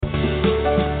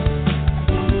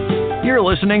You're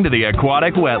listening to the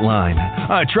Aquatic Wetline,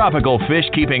 a tropical fish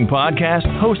keeping podcast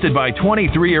hosted by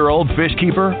 23-year-old fish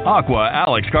keeper Aqua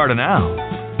Alex Cardinale.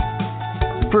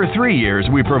 For 3 years,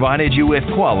 we provided you with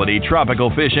quality tropical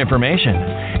fish information,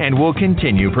 and we'll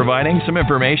continue providing some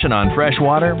information on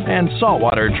freshwater and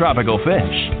saltwater tropical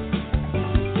fish.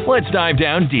 Let's dive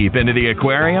down deep into the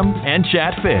aquarium and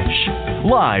chat fish.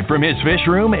 Live from his fish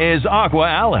room is Aqua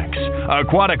Alex.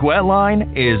 Aquatic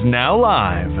Wetline is now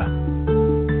live.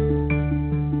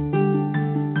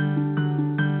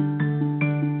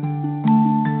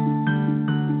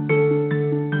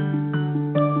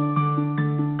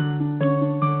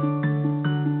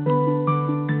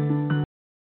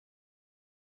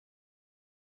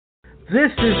 This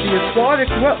is the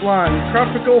Aquatic Wetline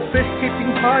Tropical Fish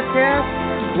Keeping Podcast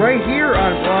right here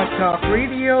on Blog Talk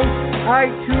Radio,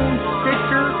 iTunes,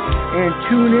 Stitcher, and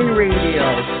TuneIn Radio.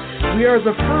 We are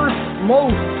the first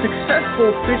most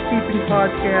successful fish keeping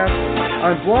podcast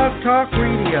on Blog Talk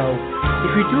Radio.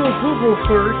 If you do a Google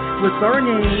search with our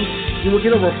name, you will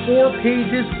get over 4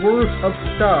 pages worth of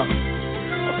stuff.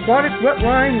 Aquatic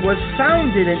Wetline was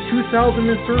founded in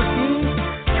 2013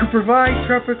 to provide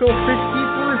tropical fish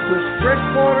keepers with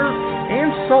freshwater and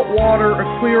saltwater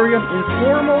aquarium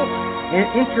informal and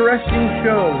interesting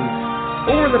shows.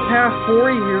 Over the past 4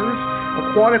 years,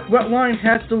 Aquatic Wetline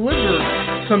has delivered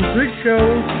some good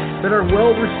shows that are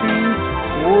well received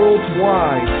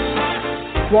worldwide.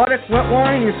 Aquatic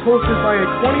Wetline is hosted by a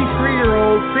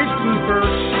 23-year-old fish keeper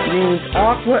named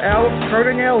Aqua Alex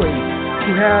Cardinale,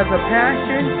 who has a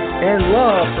passion and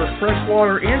love for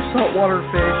freshwater and saltwater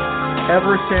fish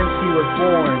ever since he was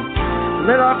born.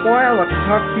 Let Aqua Alex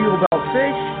talk to you about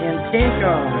fish and tank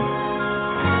on.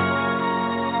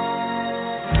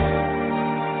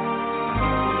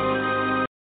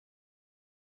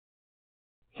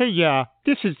 Hey,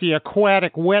 this is the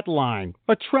Aquatic Wetline,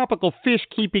 a tropical fish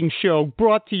keeping show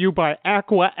brought to you by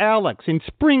Aqua Alex in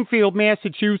Springfield,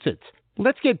 Massachusetts.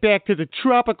 Let's get back to the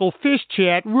tropical fish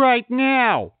chat right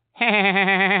now.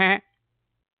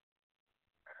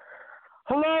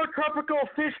 Hello, tropical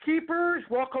fish keepers.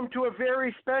 Welcome to a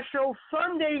very special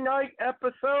Sunday night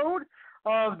episode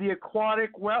of the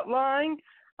Aquatic Wetline.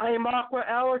 I am Aqua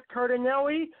Alex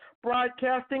Cardinale,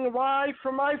 broadcasting live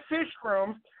from my fish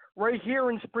room right here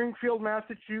in Springfield,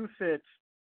 Massachusetts.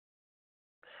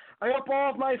 I hope all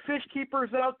of my fish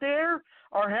keepers out there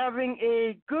are having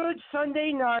a good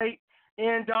Sunday night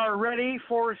and are ready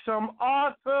for some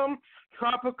awesome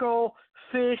tropical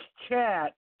fish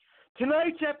chat.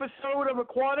 Tonight's episode of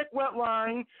Aquatic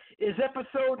Wetline is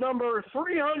episode number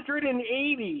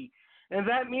 380, and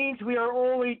that means we are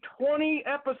only 20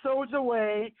 episodes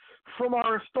away from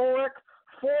our historic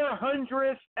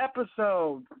 400th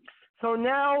episode. So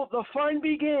now the fun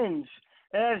begins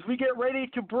as we get ready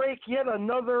to break yet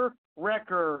another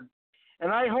record.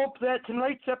 And I hope that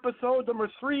tonight's episode, number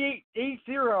 380,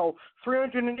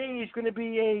 is going to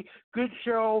be a good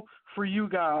show for you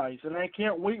guys. And I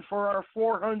can't wait for our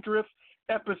 400th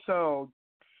episode.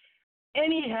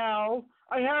 Anyhow,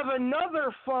 I have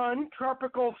another fun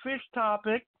tropical fish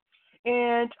topic,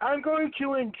 and I'm going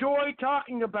to enjoy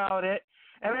talking about it.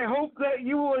 And I hope that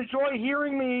you will enjoy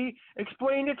hearing me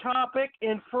explain the topic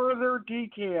in further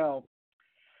detail.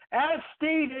 As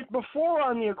stated before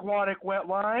on the Aquatic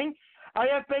Wetline, I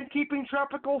have been keeping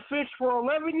tropical fish for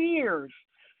 11 years,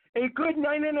 a good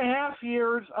 9.5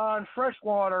 years on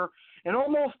freshwater, and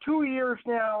almost 2 years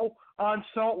now on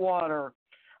saltwater.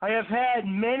 I have had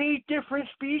many different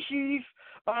species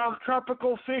of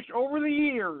tropical fish over the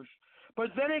years,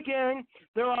 but then again,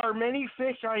 there are many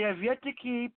fish I have yet to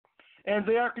keep, and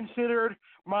they are considered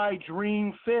my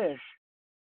dream fish.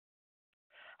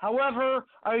 However,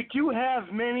 I do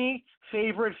have many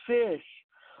favorite fish.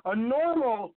 A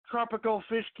normal tropical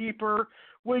fish keeper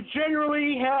would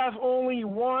generally have only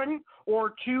 1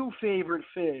 or 2 favorite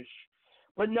fish,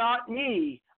 but not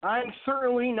me. I'm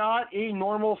certainly not a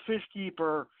normal fish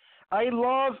keeper. I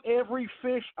love every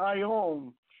fish I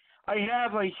own. I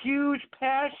have a huge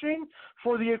passion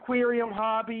for the aquarium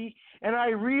hobby, and I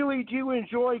really do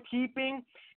enjoy keeping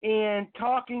and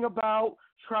talking about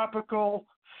tropical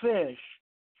fish.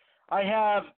 I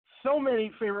have so many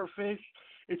favorite fish,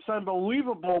 it's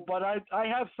unbelievable, but I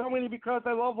have so many because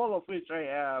I love all the fish I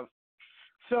have.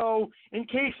 So, in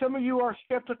case some of you are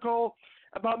skeptical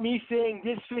about me saying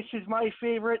this fish is my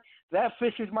favorite, that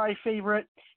fish is my favorite,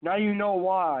 now you know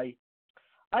why.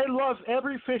 I love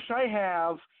every fish I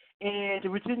have, and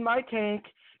if it's in my tank,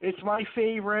 it's my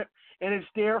favorite, and it's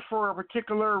there for a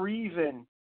particular reason.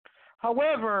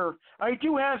 However, I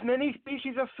do have many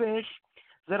species of fish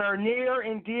that are near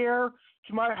and dear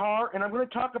to my heart, and I'm going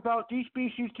to talk about these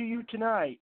species to you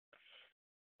tonight.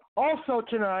 Also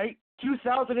tonight,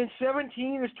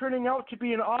 2017 is turning out to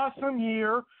be an awesome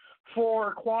year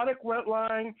for aquatic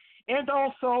wetline and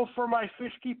also for my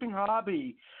fish keeping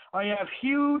hobby. I have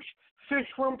huge fish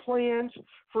room plans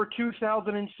for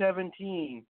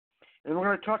 2017, and we're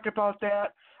going to talk about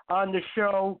that on the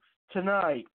show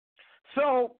tonight.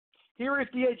 So, here is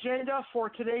the agenda for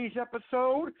today's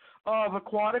episode of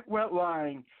Aquatic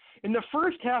Wetline. In the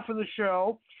first half of the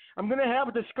show, I'm going to have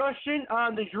a discussion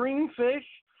on the dream fish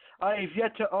I have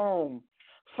yet to own.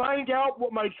 Find out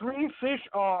what my dream fish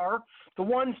are, the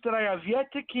ones that I have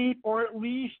yet to keep or at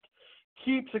least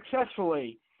keep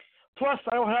successfully. Plus,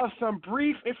 I will have some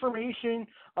brief information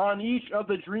on each of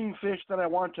the dream fish that I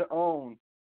want to own.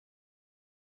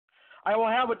 I will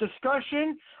have a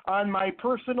discussion on my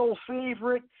personal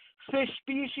favorite fish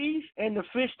species and the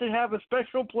fish that have a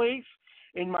special place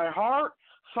in my heart,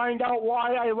 find out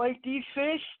why I like these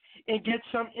fish, and get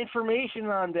some information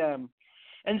on them.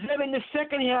 And then in the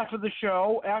second half of the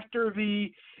show, after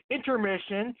the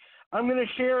intermission, I'm going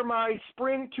to share my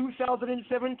spring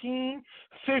 2017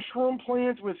 fish room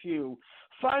plans with you.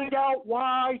 Find out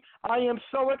why I am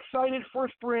so excited for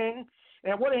spring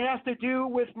and what it has to do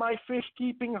with my fish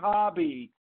keeping hobby.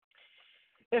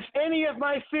 If any of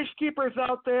my fish keepers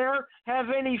out there have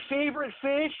any favorite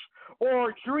fish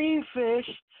or dream fish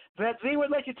that they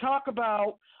would like to talk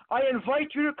about, I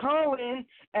invite you to call in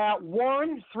at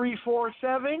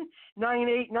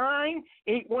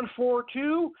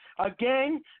 1-347-989-8142.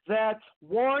 Again, that's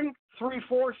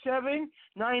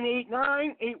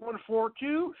 1-347-989-8142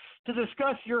 to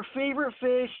discuss your favorite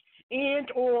fish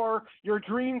and or your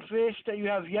dream fish that you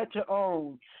have yet to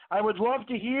own. I would love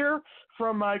to hear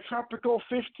from my tropical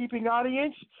fish keeping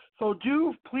audience, so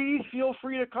do please feel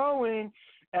free to call in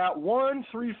at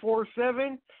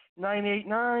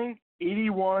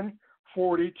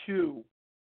 1-347-989-8142.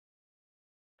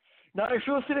 Now, if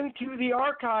you're listening to the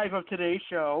archive of today's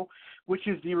show, which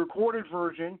is the recorded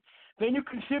version, then you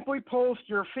can simply post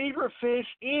your favorite fish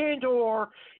and or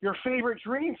your favorite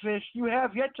dream fish you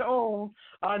have yet to own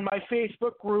on my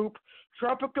Facebook group,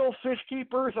 Tropical Fish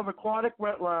Keepers of Aquatic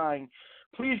Wetline.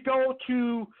 Please go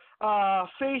to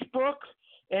Facebook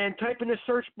and type in the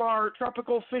search bar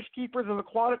Tropical Fish Keepers of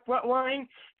Aquatic Wetline.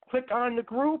 Click on the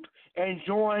group and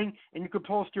join, and you can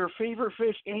post your favorite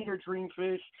fish and your dream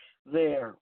fish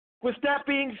there. With that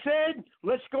being said,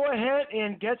 let's go ahead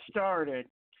and get started.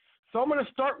 So I'm going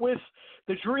to start with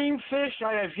the dream fish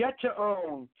I have yet to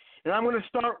own, and I'm going to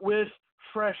start with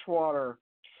freshwater.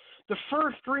 The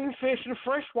first dream fish in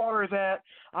freshwater that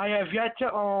I have yet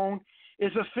to own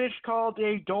is a fish called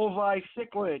a Dovii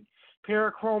cichlid,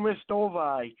 Parachromis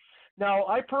dovii. Now,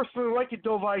 I personally like the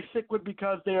Dovii cichlid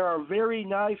because they are a very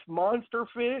nice monster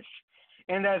fish,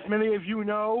 and as many of you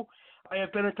know, I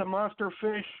have been into monster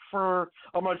fish for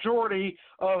a majority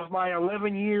of my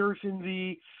 11 years in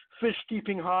the fish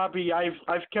keeping hobby.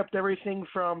 I've kept everything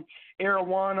from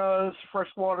arowanas,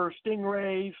 freshwater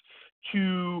stingrays,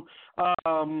 to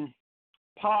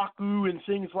pacu and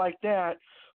things like that.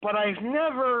 But I've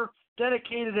never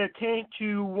dedicated a tank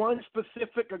to one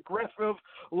specific aggressive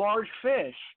large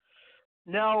fish.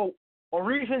 Now, a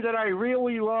reason that I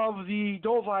really love the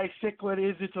Dovii cichlid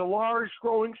is it's a large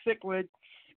growing cichlid,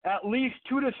 at least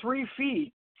 2 to 3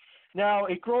 feet. Now,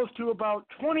 it grows to about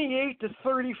 28 to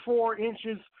 34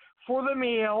 inches for the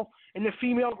male, and the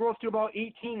female grows to about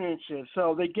 18 inches,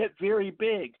 so they get very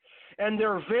big. And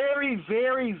they're very,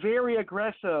 very, very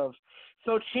aggressive.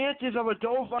 So chances of a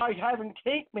Dovii having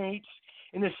tank mates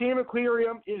in the same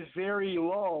aquarium is very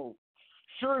low.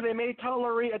 Sure, they may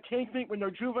tolerate a tank mate when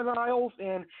they're juveniles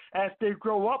and as they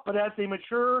grow up, but as they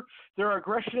mature, their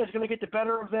aggression is going to get the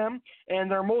better of them,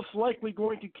 and they're most likely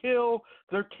going to kill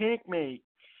their tank mate.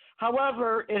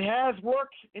 However, it has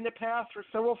worked in the past for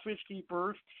several fish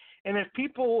keepers, and if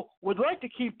people would like to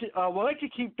keep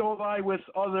Dovii with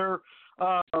other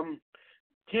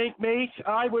tank mates,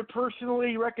 I would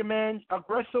personally recommend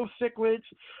aggressive cichlids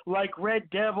like red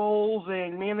devils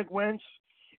and maniguents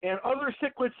and other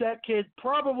cichlids that could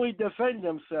probably defend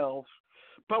themselves.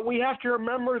 But we have to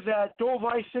remember that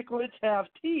Dovii cichlids have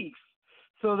teeth,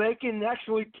 so they can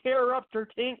actually tear up their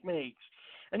tank mates.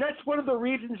 And that's one of the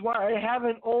reasons why I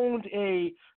haven't owned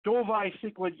a Dovii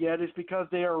cichlid yet, is because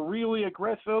they are really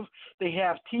aggressive, they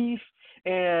have teeth,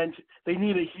 and they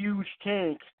need a huge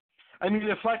tank. I mean,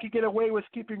 if I could get away with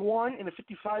keeping one in a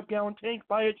 55-gallon tank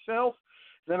by itself,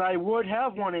 then I would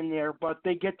have one in there, but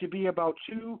they get to be about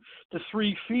 2 to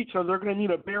 3 feet, so they're going to need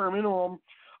a bare minimum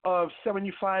of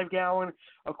 75-gallon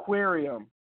aquarium.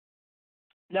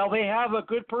 Now, they have a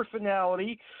good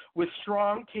personality with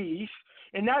strong teeth,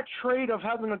 And that trait of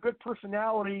having a good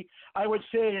personality, I would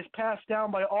say, is passed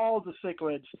down by all the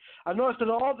cichlids. I've noticed that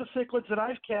all the cichlids that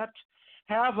I've kept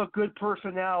have a good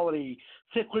personality.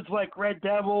 Cichlids like red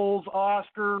devils,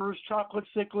 Oscars, chocolate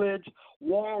cichlids,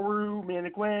 Walrus,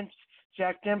 Maniguents,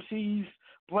 Jack Dempsey's,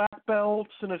 black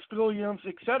belts, and Asphiliums,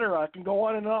 etc. I can go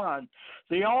on and on.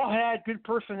 They all had good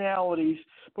personalities,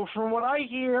 but from what I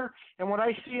hear and what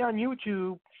I see on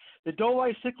YouTube, the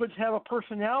Dovi cichlids have a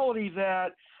personality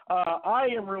that I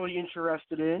am really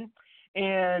interested in,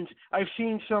 and I've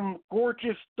seen some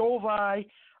gorgeous Dovi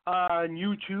on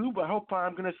YouTube. I hope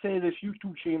I'm going to say this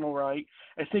YouTube channel right.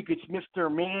 I think it's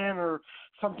Mr. Man or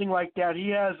something like that. He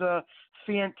has a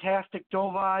fantastic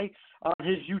Dovi on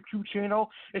his YouTube channel.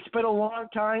 It's been a long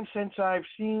time since I've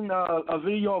seen a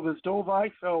video of his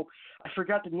Dovi, so I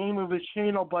forgot the name of his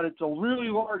channel, but it's a really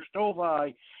large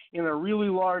Dovi in a really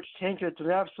large tank. It's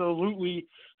an absolutely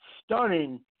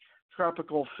stunning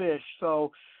tropical fish.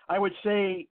 So I would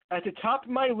say at the top of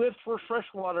my list for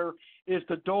freshwater is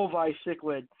the Dovi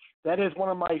cichlid. That is one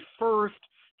of my first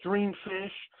dream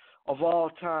fish of all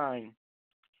time.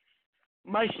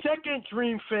 My second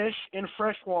dream fish in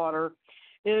freshwater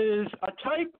is a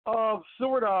type of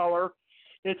silver dollar.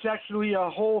 It's actually a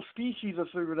whole species of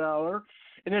silver dollar,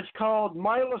 and it's called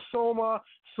Mylosoma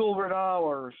silver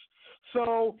dollars.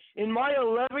 So in my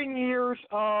 11 years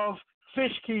of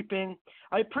fish keeping,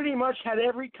 I pretty much had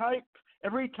every type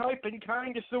and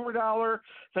kind of silver dollar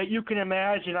that you can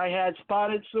imagine. I had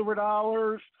spotted silver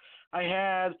dollars. I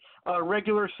had a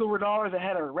regular silver dollar that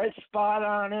had a red spot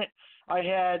on it. I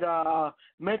had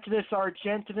Mentinus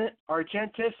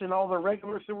argentis and all the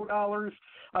regular silver dollars.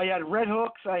 I had red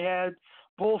hooks. I had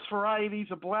both varieties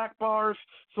of black bars.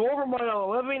 So over my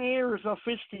 11 years of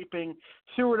fish keeping,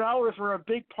 silver dollars were a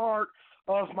big part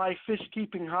of my fish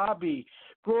keeping hobby.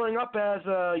 Growing up as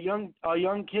a young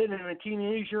kid and a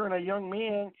teenager and a young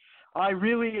man, I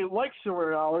really like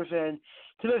silver dollars, and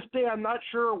to this day I'm not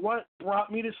sure what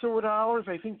brought me to silver dollars.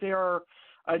 I think they are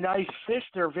a nice fish.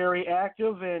 They're very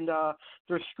active, and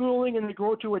they're schooling, and they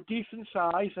grow to a decent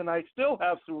size, and I still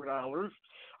have silver dollars.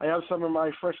 I have some in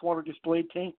my freshwater display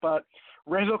tank, but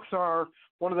red hooks are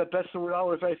one of the best silver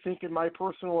dollars, I think, in my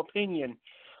personal opinion.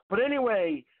 But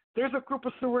anyway, there's a group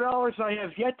of silver dollars I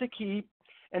have yet to keep,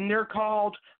 and they're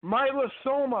called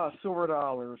Mylosoma silver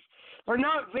dollars. They're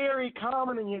not very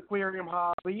common in the aquarium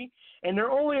hobby, and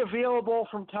they're only available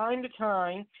from time to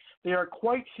time. They are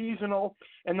quite seasonal,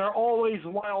 and they're always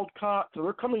wild caught. So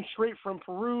they're coming straight from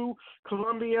Peru,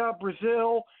 Colombia,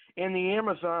 Brazil, and the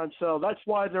Amazon. So that's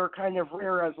why they're kind of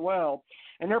rare as well.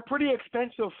 And they're pretty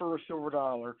expensive for a silver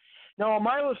dollar. Now, a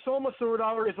Mylosoma silver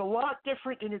dollar is a lot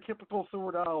different than your typical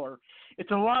silver dollar.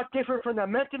 It's a lot different from the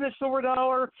Mentinus silver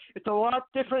dollar. It's a lot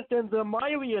different than the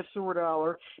Mylius silver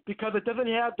dollar because it doesn't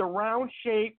have the round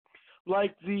shape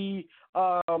like the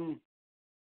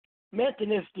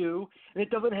Mentinus do, and it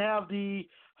doesn't have the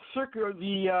circular,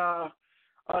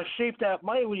 shape that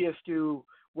Mylius do,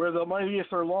 where the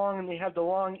Mylius are long and they have the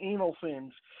long anal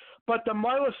fins. But the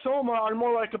Mylosoma are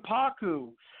more like a pacu.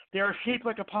 They are shaped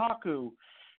like a pacu.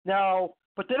 Now,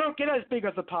 but they don't get as big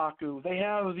as a pacu. They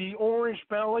have the orange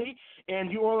belly and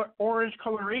the orange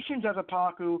colorations as a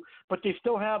pacu, but they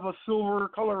still have a silver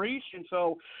coloration.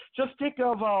 So just think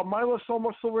of a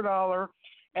Mylosoma silver dollar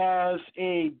as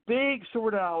a big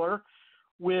silver dollar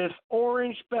with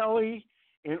orange belly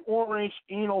and orange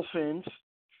anal fins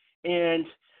and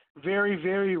very,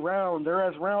 very round. They're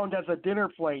as round as a dinner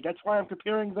plate. That's why I'm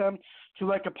comparing them to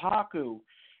like a pacu.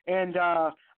 And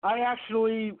I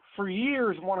actually, for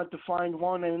years, wanted to find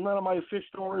one, and none of my fish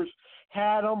stores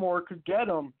had them or could get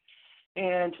them.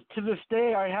 And to this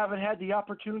day, I haven't had the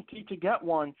opportunity to get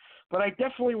one, but I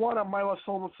definitely want a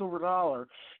Mylosoma silver dollar.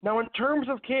 Now, in terms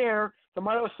of care, the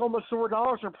Mylosoma silver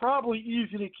dollars are probably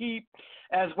easy to keep,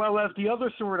 as well as the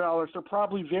other silver dollars. They're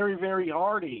probably very, very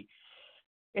hardy.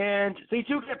 And they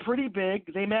do get pretty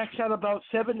big. They max out about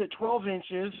 7 to 12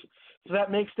 inches, so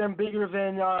that makes them bigger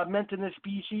than Mentinus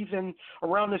species and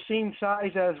around the same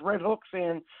size as red hooks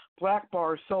and black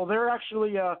bars. So they're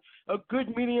actually a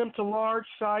good medium to large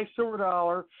size silver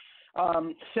dollar.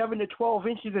 7 to 12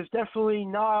 inches is definitely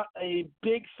not a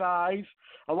big size.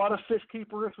 A lot of fish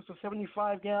keepers with a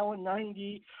 75-gallon,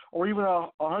 90, or even a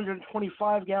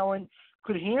 125-gallon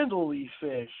could handle these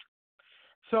fish.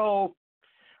 So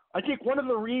I think one of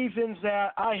the reasons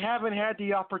that I haven't had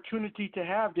the opportunity to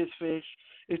have this fish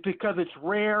is because it's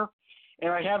rare,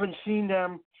 and I haven't seen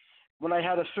them when I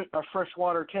had a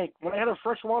freshwater tank. When I had a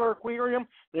freshwater aquarium,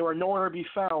 they were nowhere to be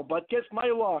found. But guess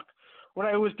my luck, when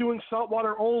I was doing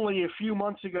saltwater only a few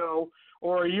months ago,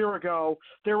 or a year ago.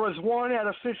 There was one at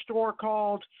a fish store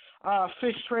called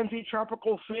Fish Frenzy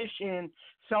Tropical Fish in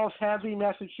South Hadley,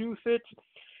 Massachusetts,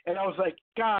 and I was like,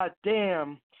 God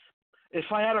damn. If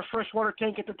I had a freshwater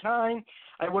tank at the time,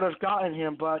 I would have gotten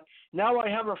him. But now I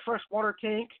have a freshwater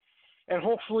tank, and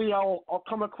hopefully I'll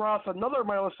come across another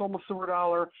Mylosoma silver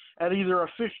dollar at either a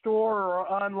fish store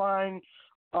or online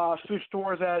fish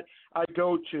store that I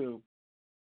go to.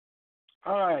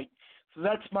 All right, so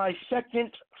that's my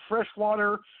second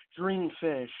freshwater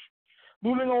dreamfish.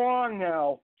 Moving along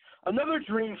now, another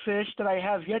dreamfish that I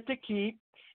have yet to keep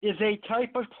is a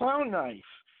type of clown knife.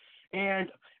 And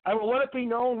I will let it be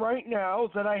known right now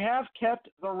that I have kept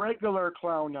the regular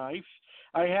clown knives.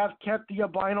 I have kept the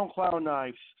albino clown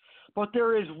knives. But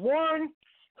there is one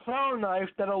clown knife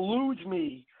that eludes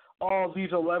me all these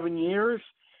 11 years,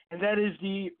 and that is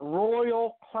the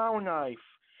Royal Clown Knife.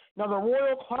 Now, the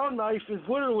Royal Clown Knife is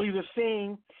literally the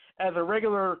same as a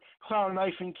regular clown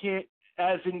knife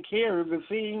as in care. The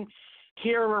same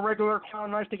care of a regular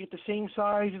clown knife. They get the same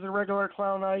size as a regular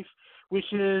clown knife,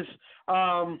 which is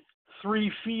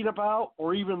 3 feet about,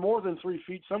 or even more than 3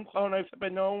 feet. Some clown knives have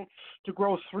been known to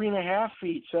grow 3.5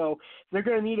 feet. So they're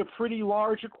going to need a pretty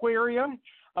large aquarium.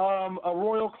 A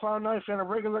Royal Clown Knife and a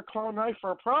regular clown knife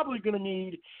are probably going to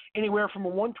need anywhere from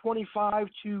 125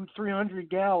 to 300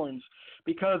 gallons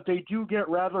because they do get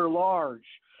rather large.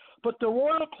 But the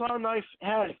Royal Clown Knife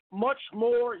has much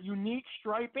more unique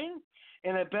striping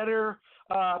and a better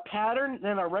pattern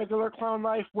than a regular clown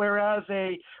knife, whereas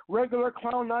a regular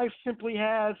clown knife simply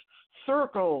has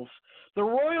circles. The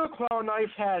Royal Clown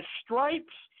Knife has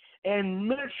stripes and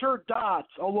miniature dots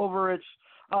all over its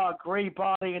gray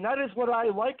body, and that is what I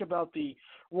like about the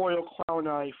Royal Clown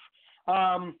Knife.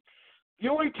 The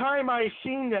only time I've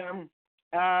seen them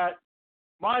at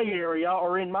my area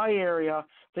or in my area,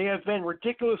 they have been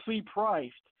ridiculously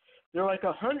priced. They're like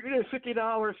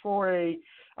 $150 for a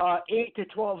 8 to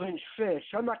 12 inch fish.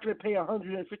 I'm not going to pay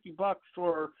 $150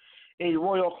 for a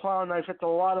Royal Clown Knife. That's a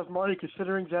lot of money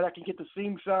considering that I can get the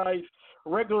same size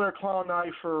regular clown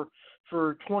knife for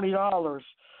 $20.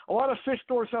 A lot of fish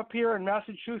stores up here in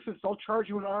Massachusetts, they'll charge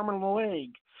you an arm and a leg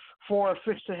for a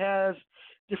fish that has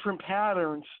different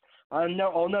patterns.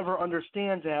 I'll never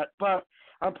understand that, but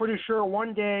I'm pretty sure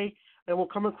one day I will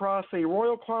come across a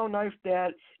Royal Clown Knife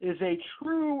that is a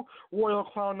true Royal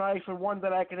Clown Knife and one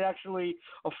that I could actually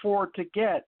afford to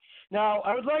get. Now,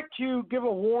 I would like to give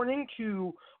a warning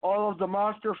to all of the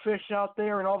monster fish out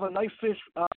there and all the knife fish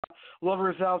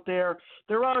lovers out there.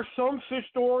 There are some fish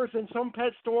stores and some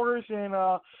pet stores and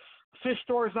fish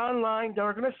stores online that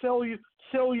are going to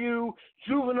sell you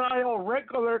juvenile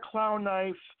regular clown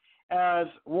knives as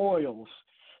royals.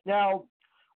 Now,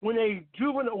 when a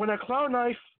clown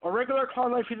knife, a regular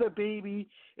clown knife is a baby,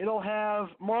 it'll have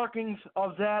markings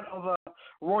of that of a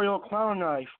Royal Clown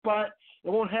Knife, but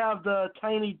it won't have the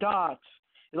tiny dots.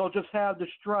 It'll just have the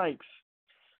stripes.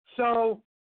 So,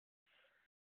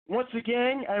 once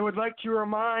again, I would like to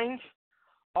remind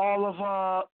all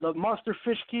of the monster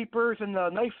fish keepers and the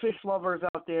knife fish lovers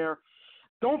out there,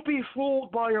 don't be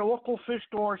fooled by your local fish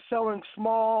store selling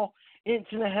small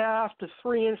 1.5 to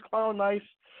 3 inch clown knives,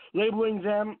 labeling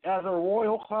them as a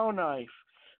Royal Clown Knife,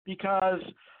 because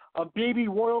a baby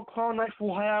Royal Clown Knife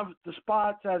will have the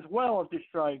spots as well as the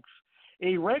stripes.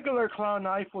 A regular clown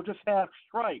knife will just have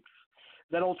stripes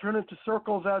that will turn into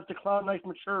circles as the clown knife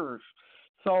matures.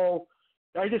 So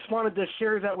I just wanted to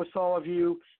share that with all of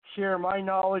you, share my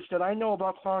knowledge that I know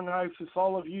about clown knives with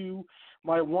all of you,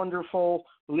 my wonderful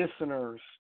listeners.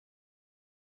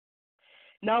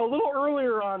 Now, a little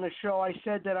earlier on the show, I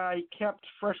said that I kept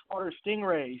freshwater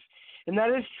stingrays, and that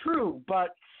is true,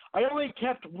 but I only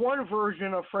kept one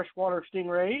version of freshwater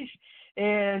stingrays,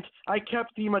 and I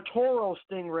kept the Matoro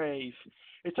stingrays.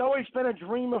 It's always been a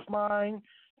dream of mine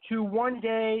to one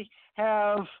day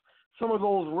have some of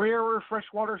those rarer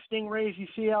freshwater stingrays you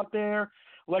see out there,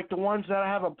 like the ones that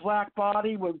have a black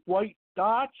body with white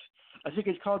dots. I think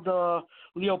it's called the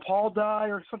Leopoldi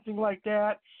or something like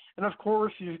that. And, of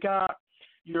course, you've got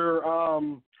your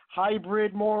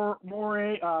hybrid Matoro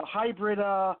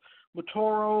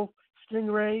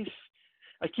stingrays.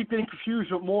 I keep getting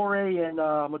confused with moray and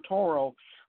Matoro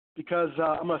because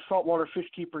I'm a saltwater fish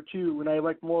keeper too, and I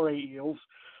like moray eels.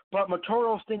 But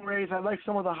Matoro stingrays, I like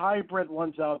some of the hybrid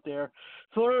ones out there.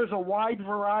 So there is a wide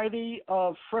variety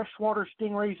of freshwater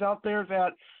stingrays out there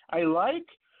that I like.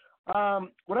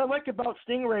 What I like about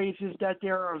stingrays is that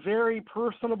they're a very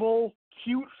personable,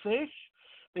 cute fish.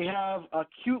 They have a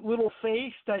cute little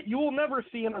face that you will never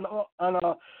see on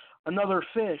another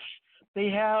fish. They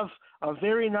have a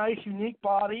very nice, unique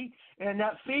body, and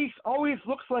that face always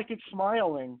looks like it's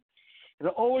smiling. and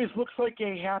it always looks like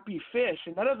a happy fish.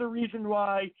 And that is the reason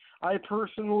why I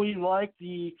personally like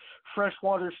the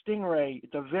freshwater stingray.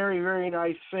 It's a very, very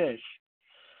nice fish.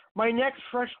 My next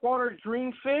freshwater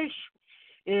dream fish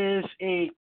is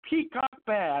a peacock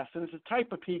bass, and it's a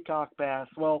type of peacock bass.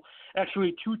 Well,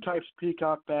 actually two types of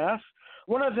peacock bass.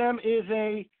 One of them is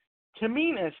a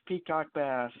Teminus peacock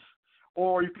bass,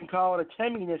 or you can call it a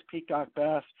Teminus peacock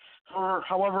bass, or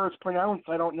however it's pronounced,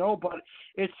 I don't know, but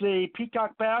it's a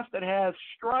peacock bass that has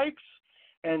stripes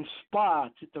and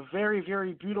spots. It's a very,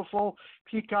 very beautiful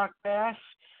peacock bass,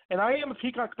 and I am a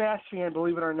peacock bass fan,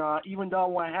 believe it or not, even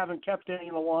though I haven't kept any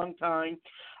in a long time.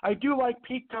 I do like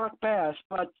peacock bass,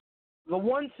 but the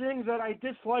one thing that I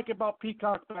dislike about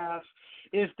peacock bass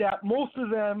is that most of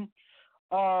them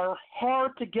are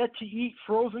hard to get to eat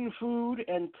frozen food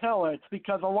and pellets,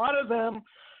 because a lot of them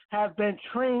have been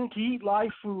trained to eat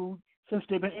live food since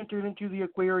they've been entered into the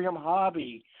aquarium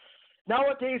hobby.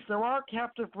 Nowadays, there are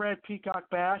captive-bred peacock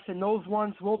bass, and those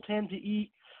ones will tend to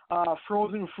eat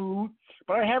frozen food,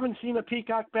 but I haven't seen a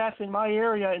peacock bass in my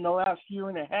area in the last year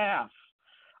and a half.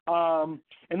 And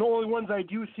the only ones I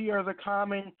do see are the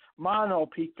common mono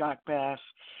peacock bass.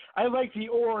 I like the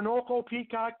Orinoco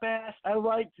peacock bass. I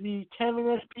like the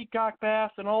Teminus peacock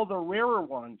bass and all the rarer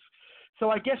ones. So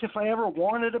I guess if I ever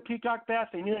wanted a peacock bass,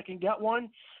 I knew I can get one,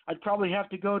 I'd probably have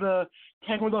to go to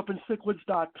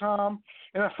tangledupincichlids.com.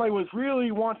 And if I was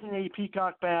really wanting a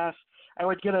peacock bass, I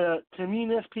would get a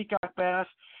Teminus peacock bass.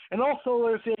 And also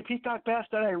there's a peacock bass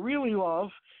that I really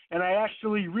love, and I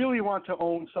actually really want to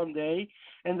own someday,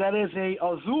 and that is a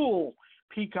Azul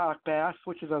peacock bass,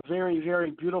 which is a very,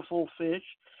 very beautiful fish.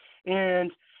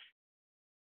 And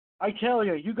I tell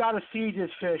you, you got to see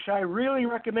this fish. I really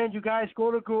recommend you guys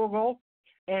go to Google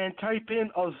and type in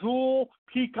Azul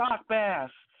peacock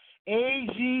bass,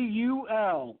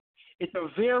 Azul. It's a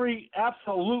very,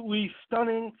 absolutely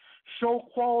stunning, show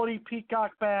quality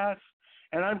peacock bass,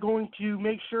 and I'm going to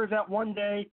make sure that one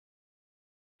day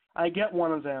I get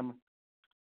one of them.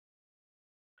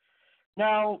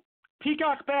 Now,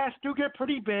 peacock bass do get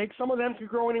pretty big. Some of them can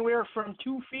grow anywhere from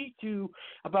 2 feet to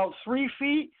about 3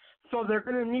 feet, so they're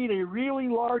going to need a really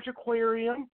large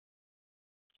aquarium,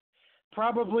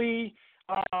 probably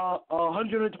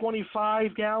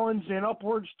 125 gallons and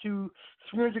upwards to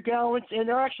 300 gallons, and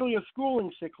they're actually a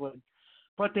schooling cichlid.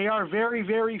 But they are very,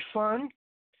 very fun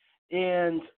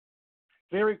and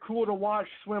very cool to watch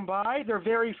swim by. They're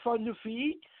very fun to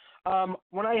feed.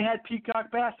 When I had peacock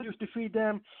bass, I used to feed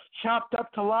them chopped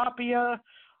up tilapia,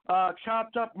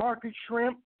 chopped up market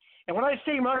shrimp. And when I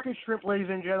say market shrimp, ladies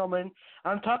and gentlemen,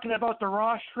 I'm talking about the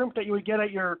raw shrimp that you would get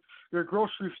at your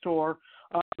grocery store,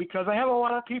 because I have a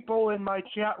lot of people in my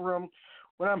chat room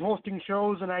when I'm hosting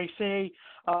shows and I say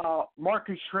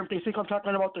market shrimp. They think I'm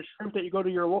talking about the shrimp that you go to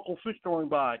your local fish store and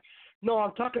buy. No,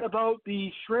 I'm talking about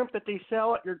the shrimp that they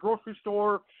sell at your grocery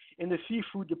store in the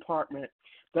seafood department.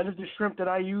 That is the shrimp that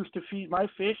I use to feed my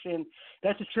fish, and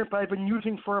that's a shrimp I've been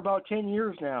using for about 10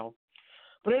 years now.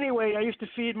 But anyway, I used to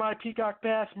feed my peacock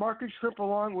bass market shrimp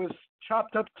along with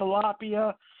chopped up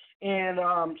tilapia and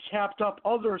chopped up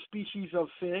other species of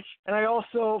fish. And I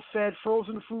also fed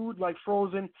frozen food like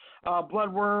frozen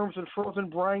bloodworms and frozen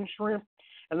brine shrimp.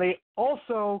 And they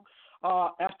also,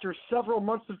 after several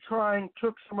months of trying,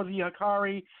 took some of the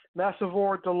Hikari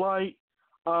Massivore Delight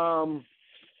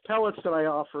pellets that I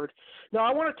offered. Now,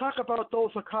 I want to talk about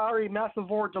those Hikari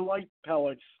Massivore Delight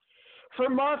pellets. For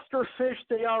monster fish,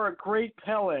 they are a great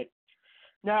pellet.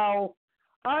 Now,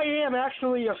 I am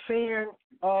actually a fan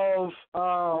of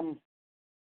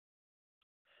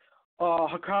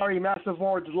Hikari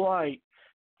Massivore Delight.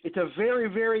 It's a very,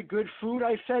 very good food.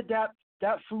 I fed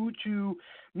that food to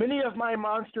many of my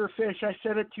monster fish. I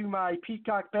fed it to my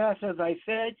peacock bass, as I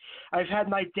said. I've had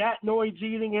my datnoids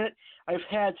eating it. I've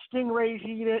had stingrays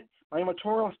eat it. My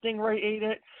Motoro stingray ate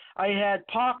it. I had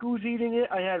pacus eating it.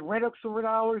 I had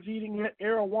Redoxoridolars eating it,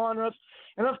 arowanas,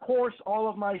 and of course all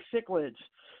of my cichlids.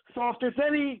 So if there's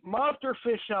any monster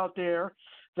fish out there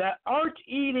that aren't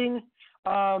eating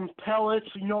pellets,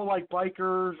 like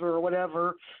bikers or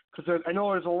whatever, because I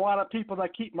know there's a lot of people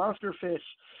that keep monster fish.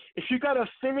 If you got a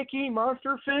finicky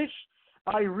monster fish,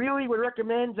 I really would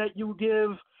recommend that you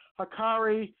give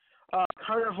Hikari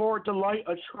Carnivore Delight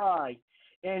a try.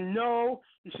 And no,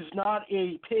 this is not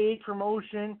a paid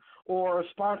promotion or a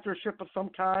sponsorship of some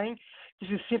kind.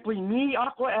 This is simply me,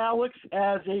 Aqua Alex,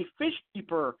 as a fish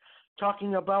keeper,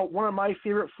 talking about one of my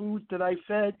favorite foods that I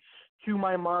fed to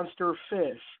my monster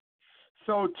fish.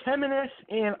 So Teminus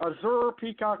and Azure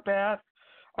peacock bass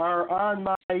are on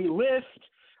my list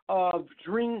of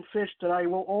dream fish that I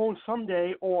will own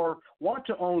someday or want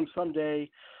to own someday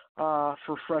for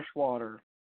freshwater.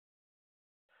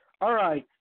 All right.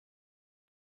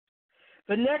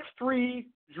 The next three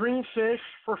dream fish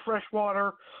for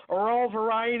freshwater are all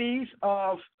varieties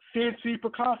of fancy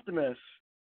Precostomus.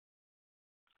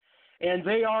 And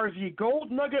they are the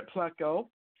gold nugget pleco.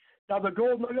 Now, the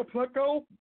gold nugget pleco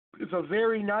is a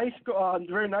very nice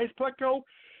pleco.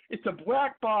 It's a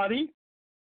black body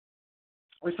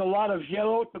with a lot of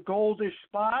yellow to goldish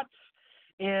spots,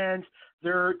 and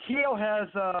their tail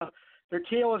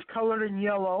is colored in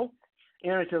yellow,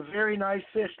 and it's a very nice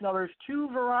fish. Now, there's two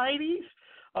varieties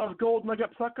of gold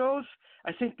nugget plecos.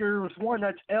 I think there's one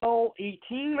that's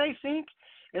L18, I think,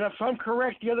 and if I'm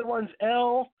correct, the other one's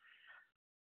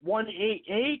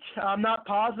L188. I'm not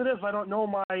positive. I don't know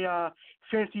my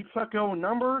fancy pleco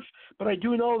numbers, but I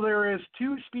do know there is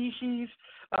two species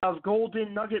of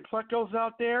golden nugget plecos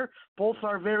out there. Both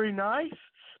are very nice.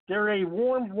 They're a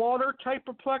warm water type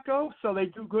of pleco, so they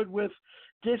do good with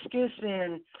discus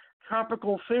and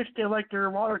tropical fish. They like their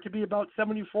water to be about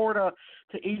 74 to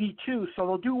 82, so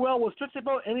they'll do well with just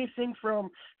about anything from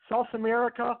South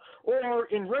America or,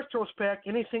 in retrospect,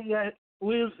 anything that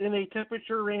lives in a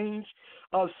temperature range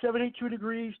of 72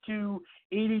 degrees to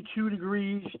 82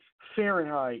 degrees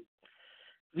Fahrenheit.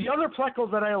 The other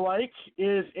pleco that I like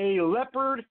is a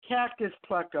leopard cactus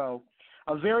pleco,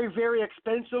 a very, very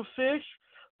expensive fish,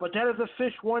 but that is a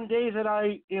fish one day that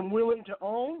I am willing to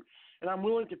own, and I'm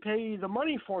willing to pay the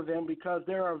money for them because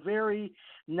they're a very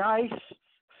nice,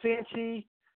 fancy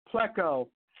pleco.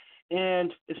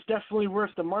 And it's definitely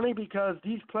worth the money because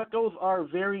these plecos are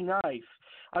very nice.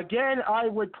 Again, I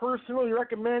would personally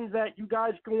recommend that you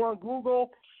guys go on Google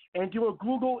and do a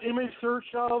Google image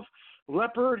search of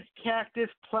leopard cactus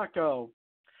pleco.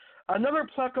 Another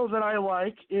pleco that I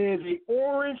like is the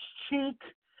orange cheek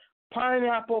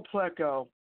pineapple pleco.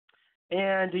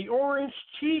 And the orange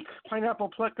cheek pineapple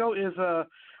pleco is a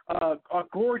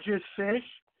gorgeous fish.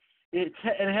 It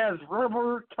has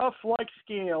rubber, tough-like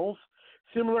scales,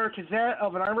 similar to that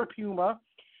of an armor puma,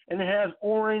 and it has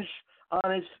orange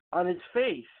on its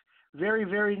face. Very,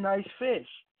 very nice fish.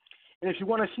 And if you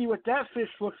want to see what that fish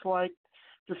looks like,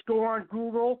 just go on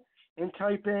Google and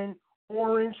type in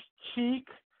orange cheek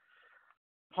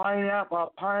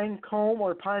pineapple, pine comb,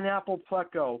 or pineapple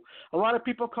pleco. A lot of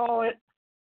people call it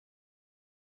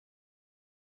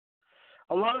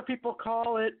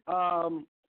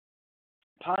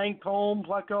pine comb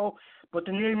pleco, but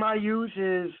the name I use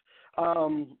is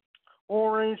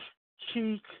orange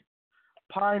cheek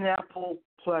pineapple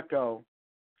pleco.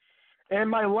 And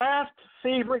my last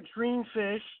favorite dream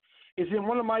fish is in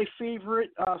one of my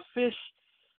favorite fish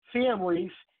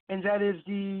families, and that is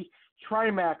the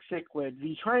Trimax cichlid.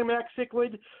 The Trimax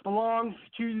cichlid belongs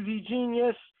to the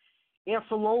genus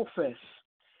Amphilophus.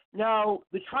 Now,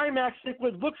 the Trimax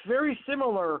cichlid looks very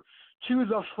similar to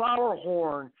the flower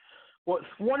horn, with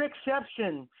one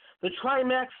exception. The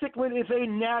Trimax cichlid is a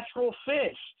natural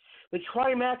fish. The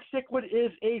Trimax cichlid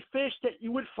is a fish that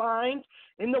you would find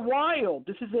in the wild.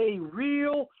 This is a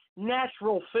real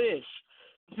natural fish.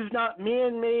 This is not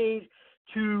man-made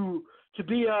to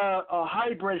be a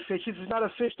hybrid fish. This is not a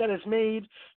fish that is made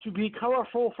to be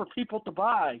colorful for people to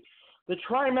buy. The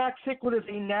Trimax cichlid is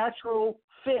a natural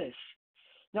fish.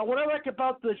 Now, what I like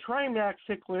about the Trimax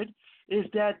cichlid is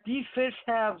that these fish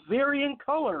have varying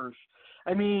colors.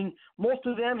 I mean, most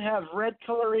of them have red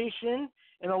coloration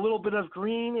and a little bit of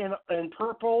green and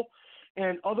purple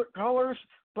and other colors,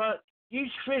 but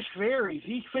each fish varies.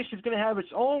 Each fish is going to have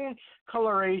its own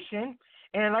coloration,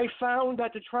 and I found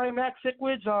that the Trimax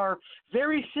cichlids are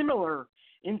very similar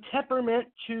in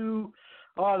temperament to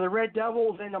the red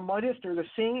devils and the Midas. They're the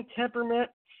same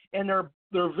temperament, and they're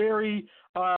very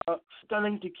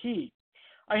stunning to keep.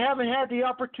 I haven't had the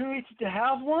opportunity to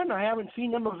have one. I haven't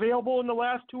seen them available in the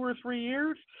last 2 or 3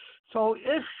 years. So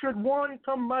if should one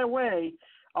come my way,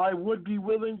 I would be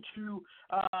willing to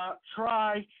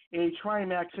try a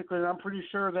Trimax cichlid. I'm pretty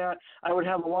sure that I would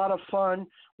have a lot of fun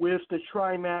with the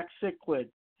Trimax cichlid.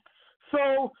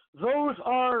 So those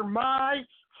are my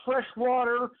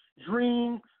freshwater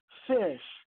dream fish.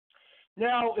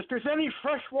 Now, if there's any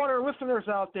freshwater listeners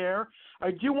out there,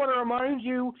 I do want to remind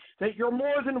you that you're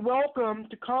more than welcome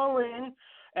to call in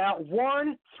at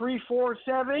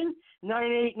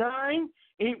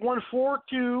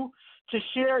 1-347-989-8142 to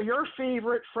share your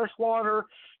favorite freshwater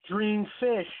dream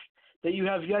fish that you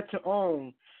have yet to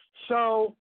own.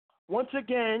 So, once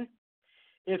again,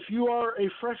 if you are a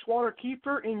freshwater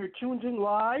keeper and you're tuned in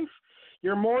live,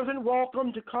 you're more than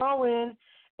welcome to call in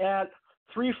at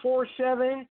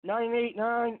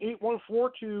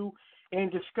 347-989-8142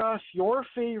 and discuss your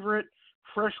favorite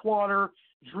freshwater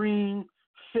dream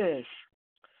fish.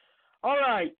 All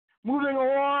right, moving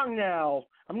along now.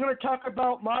 I'm going to talk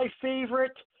about my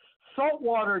favorite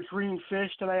saltwater dream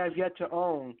fish that I have yet to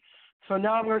own. So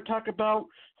now I'm going to talk about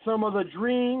some of the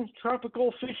dream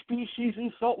tropical fish species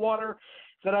in saltwater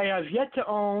that I have yet to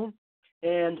own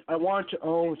and I want to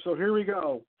own. So here we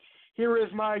go. Here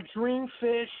is my dream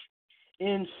fish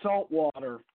in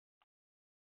saltwater.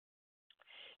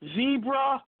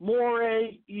 Zebra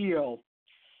moray eel.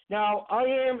 Now, I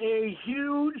am a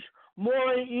huge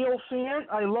moray eel fan.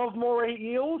 I love moray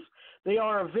eels. They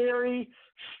are a very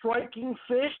striking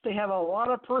fish. They have a lot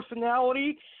of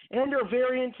personality, and they're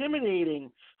very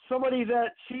intimidating. Somebody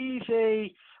that sees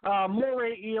a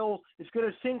moray eel is going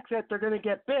to think that they're going to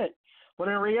get bit. But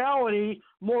in reality,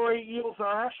 moray eels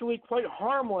are actually quite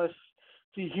harmless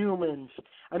to humans.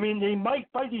 I mean, they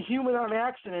might bite the human on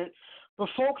accident, but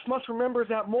folks must remember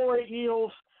that moray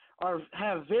eels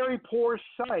have very poor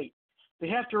sight. They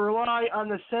have to rely on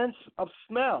the sense of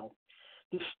smell.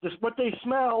 What they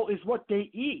smell is what they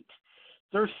eat.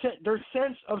 Their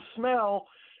sense of smell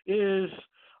is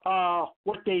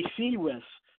what they see with.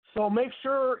 So make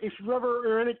sure if you ever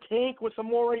are in a tank with a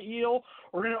moray eel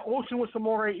or in an ocean with a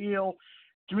moray eel,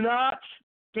 do not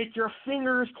get your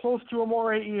fingers close to a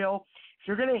moray eel. If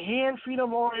you're going to hand feed a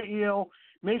moray eel,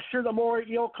 make sure the moray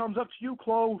eel comes up to you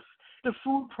close, the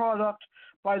food product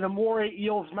by the moray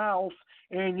eel's mouth,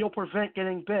 and you'll prevent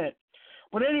getting bit.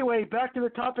 But anyway, back to the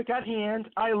topic at hand.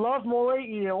 I love moray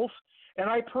eels, and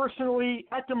I personally,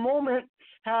 at the moment,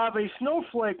 have a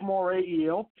snowflake moray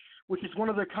eel, which is one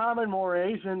of the common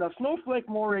morays, and the snowflake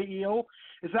moray eel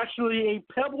is actually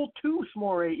a pebble-tooth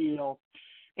moray eel.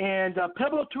 And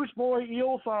pebble-tooth moray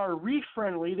eels are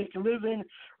reef-friendly. They can live in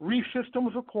reef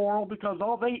systems of coral because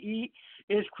all they eat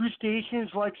is crustaceans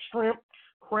like shrimp,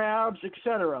 crabs,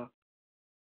 etc.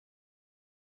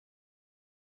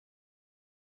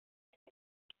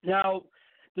 Now,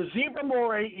 the zebra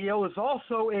moray eel is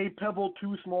also a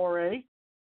pebble-tooth moray.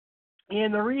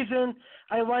 And the reason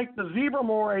I like the zebra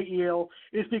moray eel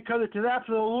is because it's an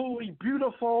absolutely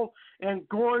beautiful and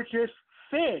gorgeous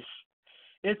fish.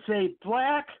 It's a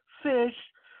black fish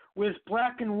with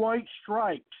black and white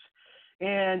stripes.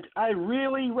 And I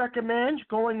really recommend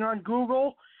going on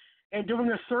Google and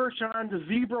doing a search on the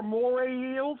zebra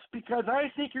moray eels because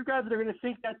I think you guys are going to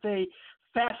think that's a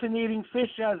fascinating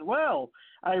fish as well.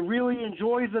 I really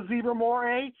enjoy the zebra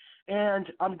moray, and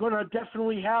I'm going to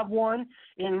definitely have one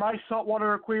in my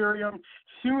saltwater aquarium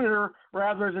sooner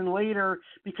rather than later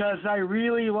because I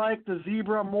really like the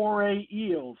zebra moray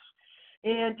eels.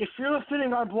 And if you're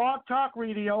listening on Blog Talk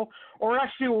Radio, or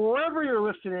actually wherever you're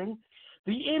listening,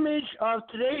 the image of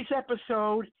today's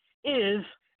episode is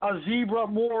a zebra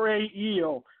moray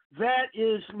eel. That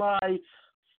is my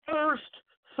first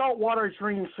saltwater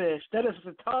dream fish. That is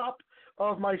the top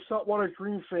of my saltwater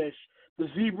dream fish, the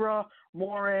zebra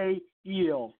moray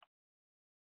eel.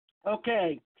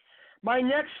 Okay, my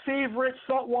next favorite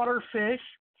saltwater fish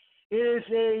is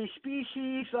a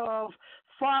species of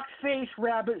fox-faced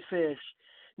rabbitfish.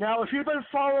 Now, if you've been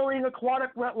following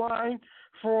Aquatic Wetline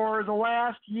for the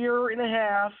last year and a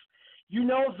half, you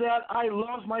know that I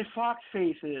love my fox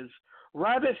faces.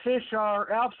 Rabbitfish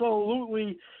are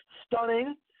absolutely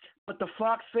stunning, but the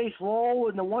fox-face roll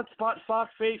and the one-spot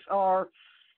fox-face are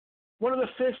one of the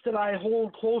fish that I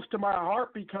hold close to my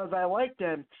heart because I like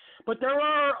them. But there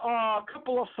are a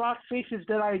couple of fox faces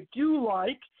that I do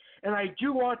like and I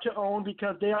do want to own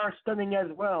because they are stunning as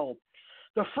well.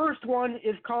 The first one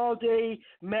is called a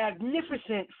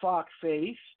magnificent fox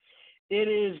face. It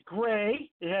is gray.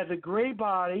 It has a gray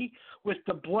body with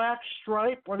the black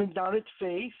stripe running down its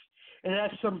face. It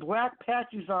has some black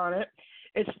patches on it.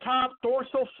 Its top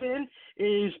dorsal fin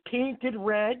is painted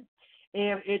red,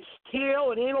 and its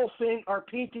tail and anal fin are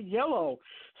painted yellow.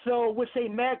 So with a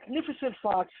magnificent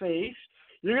fox face,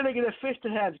 you're going to get a fish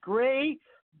that has gray,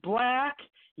 black,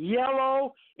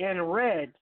 yellow, and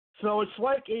red. So it's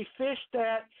like a fish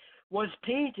that was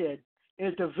painted.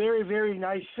 It's a very, very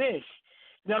nice fish.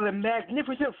 Now, the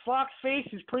magnificent fox face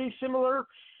is pretty similar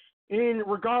in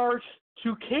regards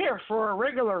to care for a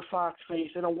regular fox face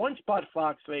and a one-spot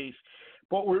fox face.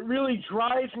 But what really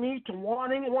drives me to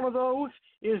wanting one of those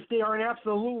is they are an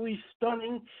absolutely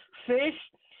stunning fish,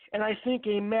 and I think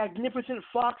a magnificent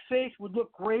fox face would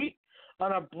look great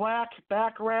on a black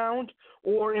background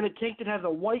or in a tank that has a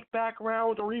white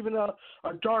background or even a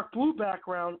dark blue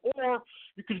background. Or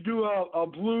you could do a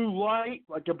blue light,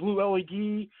 like a blue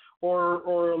LED,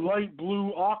 or a light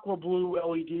blue, aqua blue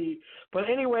LED. But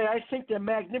anyway, I think the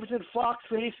magnificent fox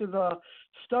face is a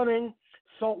stunning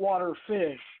saltwater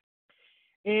fish.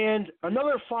 And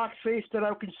another fox face that I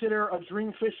would consider a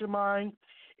dream fish of mine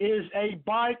is a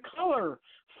bicolor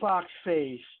fox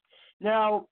face.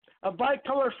 Now, A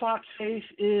bicolor fox face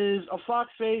is a fox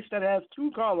face that has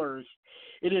two colors.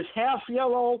 It is half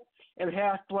yellow and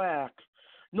half black.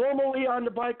 Normally on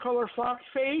the bicolor fox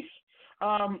face,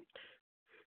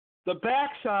 the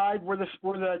backside where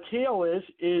the tail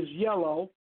is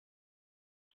yellow,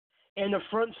 and the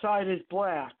front side is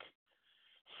black.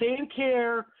 Same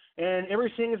care, and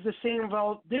everything is the same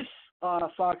about this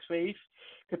fox face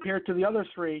compared to the other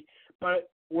three. But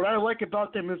what I like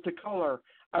about them is the color.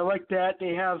 I like that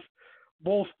they have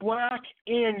both black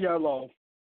and yellow,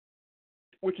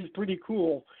 which is pretty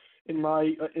cool in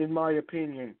my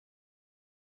opinion.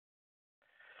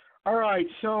 All right,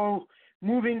 so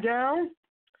moving down,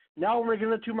 now we're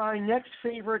going to my next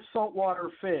favorite saltwater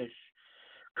fish.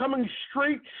 Coming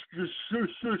straight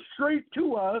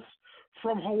to us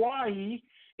from Hawaii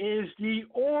is the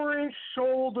orange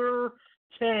shoulder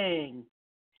tang.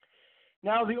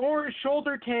 Now, the orange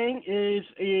shoulder tang is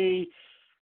a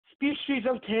species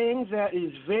of tang that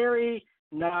is very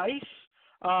nice.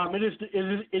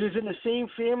 It is in the same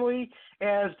family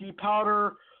as the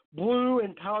powder blue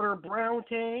and powder brown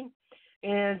tang,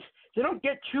 and they don't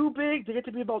get too big. They get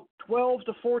to be about 12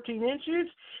 to 14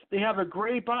 inches. They have a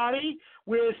gray body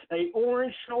with a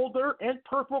orange shoulder and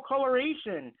purple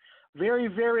coloration. Very,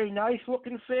 very nice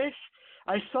looking fish.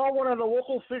 I saw one at a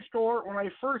local fish store when I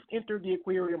first entered the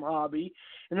aquarium hobby,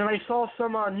 and then I saw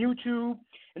some on YouTube,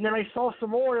 and then I saw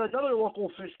some more at another local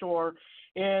fish store,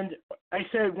 and I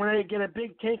said, when I get a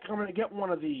big tank, I'm going to get one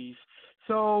of these.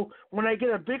 So when I get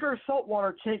a bigger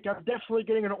saltwater tank, I'm definitely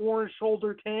getting an orange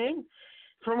shoulder tang.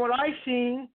 From what I've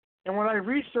seen and what I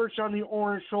researched on the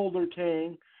orange shoulder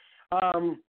tang,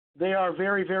 they are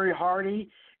very, very hardy,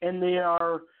 and they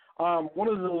are one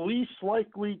of the least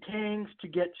likely tangs to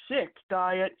get sick,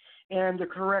 diet, and the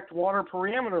correct water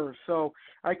parameters. So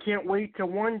I can't wait to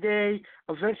one day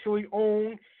eventually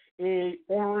own a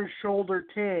orange shoulder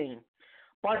tang.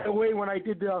 By the way, when I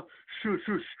did the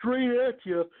straight at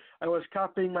you, I was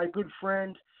copying my good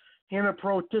friend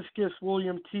Hanaprotiscus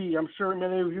William T. I'm sure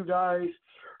many of you guys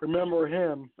remember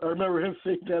him. I remember him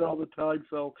saying that all the time,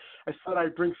 so I thought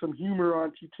I'd bring some humor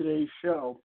onto today's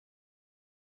show.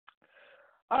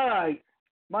 All right,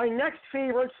 my next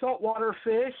favorite saltwater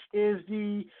fish is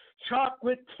the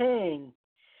chocolate tang.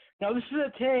 Now, this is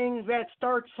a tang that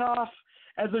starts off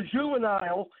as a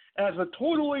juvenile as a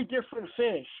totally different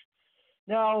fish.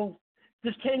 Now,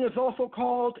 this tang is also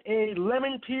called a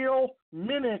lemon peel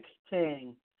mimic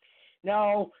tang.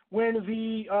 Now, when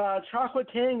the chocolate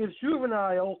tang is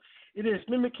juvenile, it is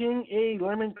mimicking a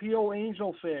lemon peel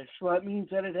angelfish. So that means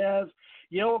that it has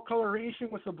yellow coloration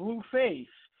with a blue face.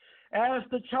 As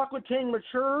the chocolate tang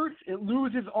matures, it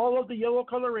loses all of the yellow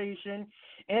coloration,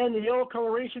 and the yellow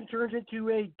coloration turns into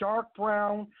a dark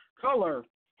brown color,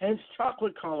 hence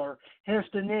chocolate color, hence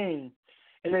the name.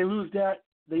 And they lose that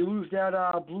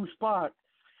blue spot.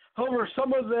 However,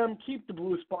 some of them keep the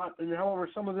blue spot, and however,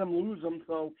 some of them lose them,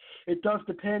 so it does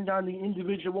depend on the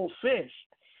individual fish.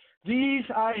 These,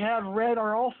 I have read,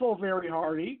 are also very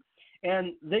hardy,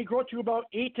 and they grow to about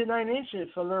 8 to 9 inches,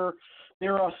 so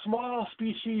they're a small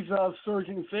species of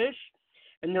surgeon fish,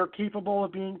 and they're capable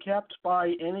of being kept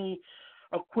by any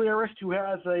aquarist who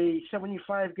has a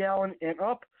 75-gallon and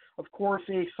up, of course,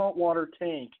 a saltwater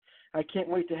tank. I can't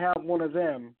wait to have one of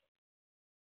them.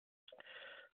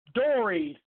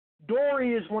 Dory.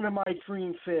 Dory is one of my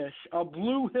dream fish. A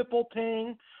blue hippo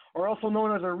tang, or also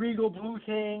known as a regal blue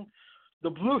tang. The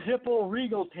blue hippo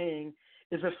regal tang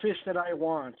is a fish that I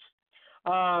want.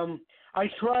 I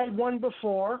tried one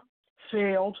before,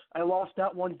 failed. I lost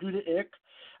that one due to ick.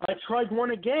 I tried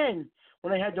one again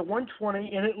when I had the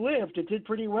 120, and it lived. It did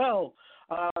pretty well.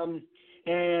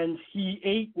 And he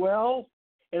ate well,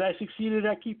 and I succeeded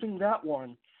at keeping that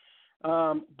one.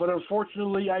 But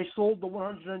unfortunately, I sold the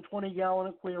 120-gallon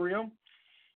aquarium,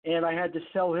 and I had to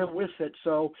sell him with it.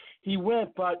 So he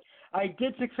went, but I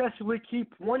did successfully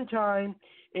keep one time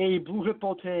a blue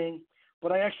hippo tang,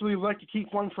 but I actually like to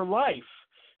keep one for life.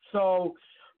 So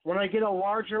when I get a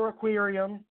larger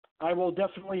aquarium, I will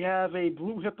definitely have a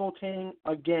blue hippo tang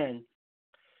again.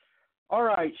 All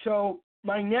right, so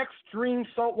my next dream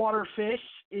saltwater fish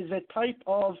is a type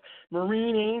of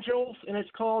marine angels, and it's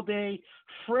called a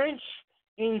French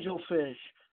angelfish.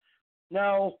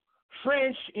 Now,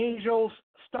 French angels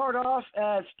start off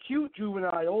as cute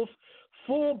juveniles,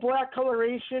 full black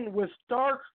coloration with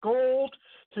dark gold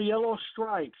to yellow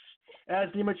stripes. As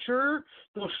they mature,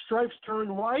 those stripes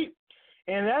turn white,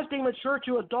 and as they mature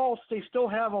to adults, they still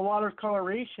have a lot of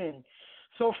coloration.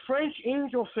 So French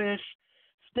angelfish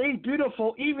stay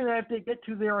beautiful even as they get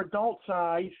to their adult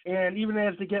size and even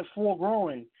as they get full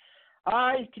grown.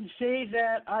 I can say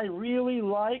that I really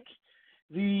like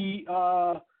the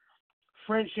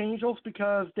French angels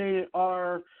because they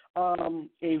are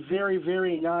a very,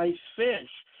 very nice fish.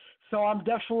 So I'm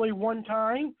definitely one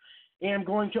time am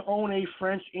going to own a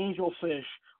French angelfish.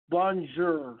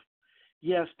 Bonjour.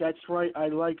 Yes, that's right. I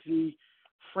like the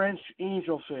French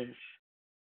angelfish.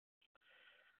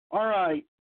 All right.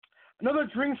 Another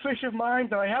dream fish of mine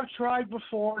that I have tried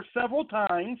before several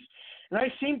times, and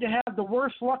I seem to have the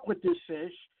worst luck with this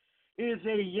fish, is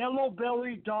a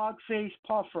yellow-bellied dog-faced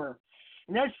puffer.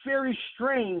 And that's very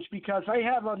strange because I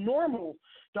have a normal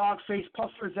dog-faced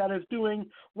puffer that is doing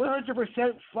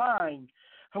 100% fine.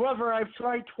 However, I've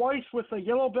tried twice with a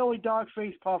yellow-bellied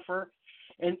dog-faced puffer,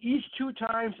 and each 2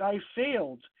 times I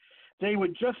failed. They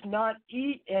would just not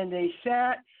eat, and they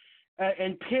sat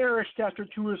and perished after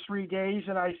 2 or 3 days,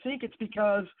 and I think it's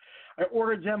because I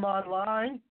ordered them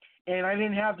online, and I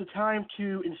didn't have the time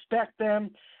to inspect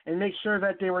them and make sure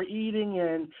that they were eating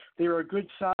and they were a good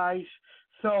size.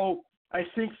 So I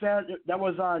think that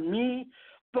was on me.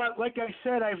 But like I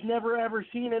said, I've never ever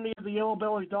seen any of the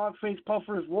yellow-bellied dog-faced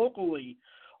puffers locally.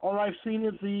 All I've seen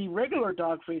is the regular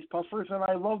dog-faced puffers, and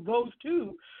I love those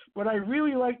too. But I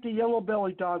really like the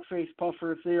yellow-bellied dog-faced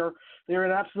puffers. They're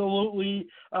an absolutely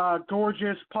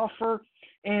gorgeous puffer,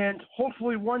 and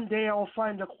hopefully one day I'll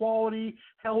find a quality,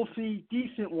 healthy,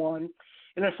 decent one.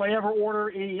 And if I ever order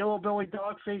a yellow-bellied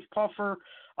dog-faced puffer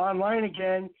online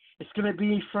again, it's going to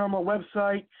be from a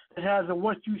website that has a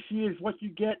what you see is what you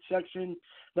get section,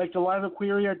 like the Live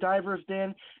Aquaria, Divers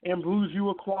Den, and Blue Zoo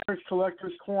Aquatics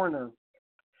Collector's Corner.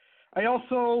 I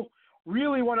also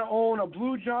really want to own a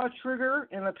blue jaw trigger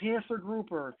and a panther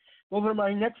grouper. Those are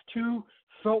my next 2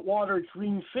 saltwater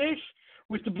dream fish,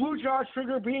 with the blue jaw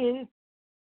trigger being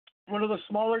one of the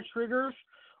smaller triggers,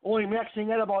 only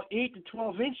maxing at about 8 to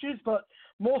 12 inches, but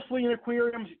mostly in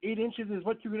aquariums, 8 inches is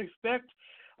what you would expect,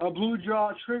 a blue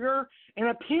jaw trigger. And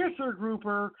a panther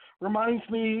grouper reminds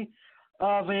me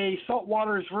of a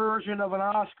saltwater's version of an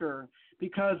Oscar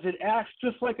because it acts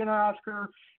just like an Oscar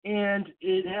and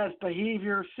it has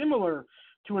behavior similar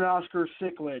to an Oscar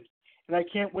cichlid. And I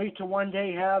can't wait to one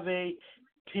day have a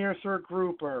panther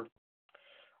grouper.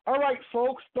 All right,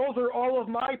 folks, those are all of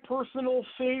my personal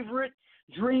favorite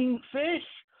dream fish.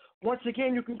 Once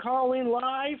again, you can call in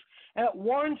live at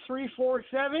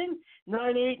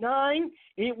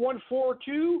 1-347-989-8142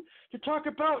 to talk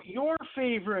about your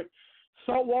favorite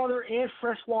saltwater and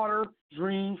freshwater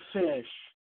dream fish.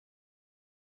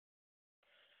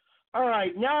 All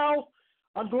right, now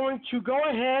I'm going to go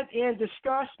ahead and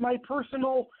discuss my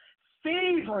personal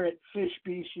favorite fish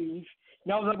species.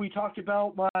 Now that we talked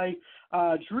about my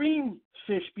dream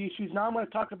fish species, now I'm going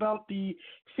to talk about the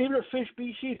favorite fish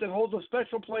species that hold a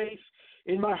special place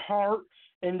in my heart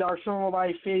and are some of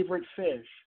my favorite fish.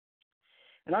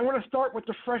 And I'm going to start with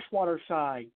the freshwater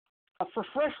side. For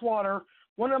freshwater,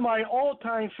 one of my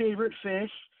all-time favorite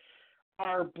fish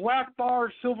are black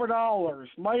bar silver dollars,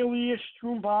 Mylius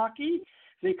strumbaki.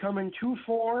 They come in 2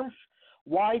 forms.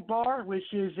 Wide bar,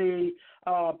 which is a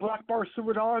black bar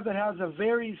silver dollar that has a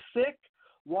very thick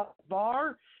wide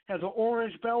bar, has an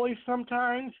orange belly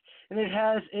sometimes, and it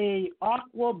has a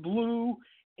aqua blue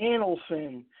anal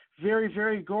fin. Very,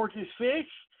 very gorgeous fish.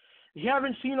 If you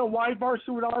haven't seen a wide bar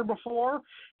silver dollar before,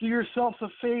 do yourself a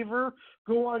favor.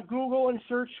 Go on Google and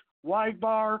search wide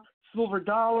bar silver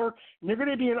dollar, and you're going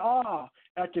to be in awe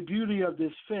at the beauty of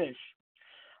this fish.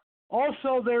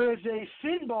 Also, there is a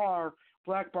fin bar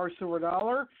black bar silver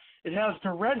dollar. It has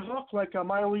the red hook like a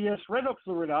Mylius red hook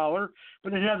silver dollar,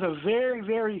 but it has a very,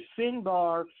 very thin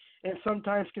bar and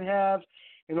sometimes can have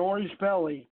an orange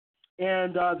belly.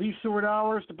 And these silver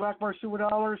dollars, the black bar silver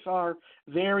dollars, are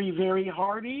very, very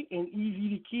hardy and easy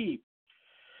to keep.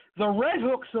 The red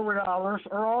hook silver dollars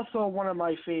are also one of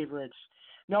my favorites.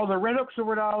 Now, the red hook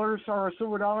silver dollars are a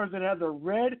silver dollar that has a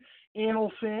red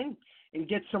anal fin and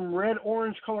gets some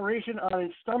red-orange coloration on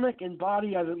its stomach and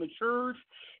body as it matures.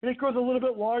 And it grows a little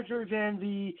bit larger than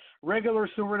the regular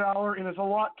silver dollar and is a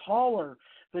lot taller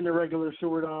than the regular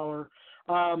silver dollar.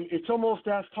 It's almost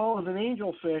as tall as an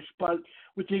angelfish, but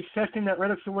with the exception that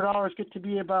red hook silver dollars get to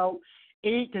be about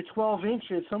 8 to 12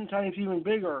 inches, sometimes even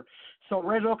bigger. So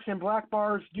red hooks and black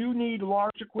bars do need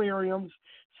large aquariums,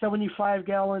 75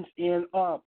 gallons and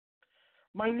up.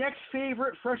 My next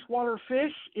favorite freshwater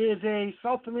fish is a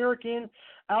South American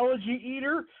algae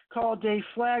eater called a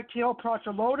flagtail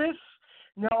procholotus.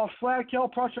 Now, a flagtail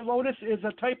procholotus is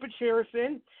a type of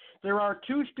cheracin. There are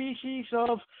 2 species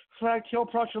of flagtail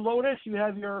procholotus. You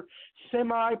have your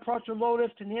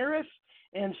semi-procholotus tenaris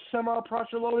and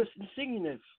semi-procholotus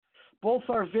insignis. Both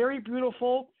are very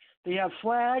beautiful. They have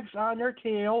flags on their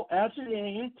tail, as the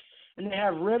name, and they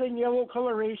have red and yellow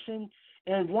coloration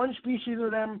and one species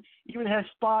of them even has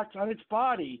spots on its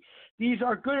body. These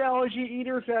are good algae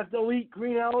eaters, as they'll eat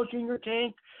green algae in your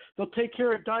tank. They'll take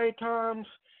care of diatoms,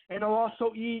 and they'll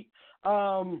also eat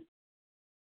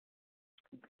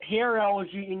hair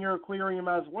algae in your aquarium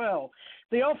as well.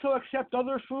 They also accept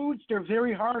other foods. They're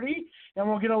very hardy, and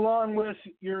will get along with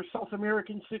your South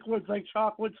American cichlids like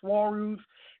chocolates, walrus,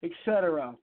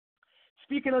 etc.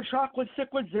 Speaking of chocolate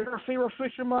cichlids, they're a favorite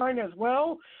fish of mine as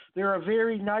well. They're a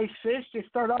very nice fish. They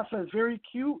start off as very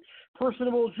cute,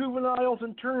 personable juveniles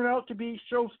and turn out to be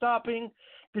show-stopping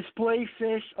display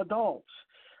fish adults.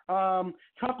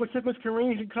 Chocolate cichlids can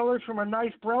range in colors from a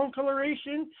nice brown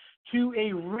coloration to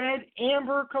a red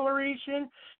amber coloration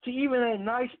to even a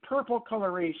nice purple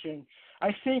coloration.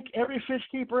 I think every fish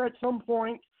keeper at some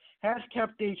point has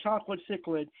kept a chocolate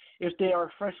cichlid if they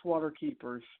are freshwater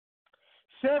keepers.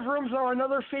 Severums are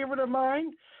another favorite of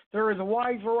mine. There is a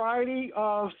wide variety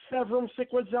of severum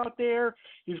cichlids out there.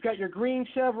 You've got your green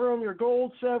severum, your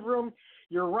gold severum,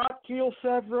 your rock-keel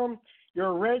severum,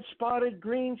 your red-spotted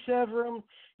green severum,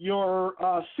 your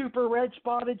super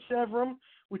red-spotted severum,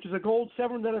 which is a gold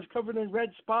severum that is covered in red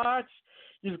spots.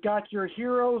 You've got your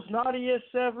Heroes Nautilus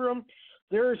severum.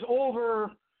 There's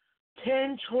over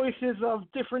 10 choices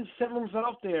of different severums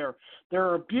out there.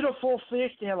 They're a beautiful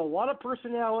fish. They have a lot of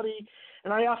personality,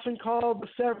 and I often call the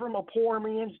severum a poor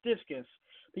man's discus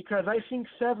because I think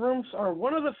severums are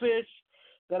one of the fish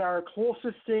that are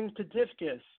closest thing to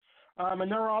discus.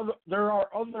 And there are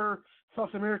other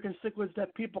South American cichlids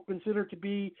that people consider to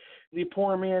be the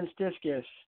poor man's discus.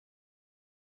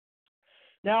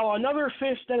 Now, another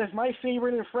fish that is my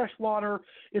favorite in freshwater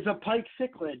is a pike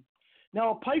cichlid.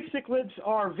 Now, pike cichlids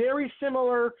are very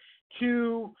similar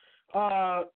to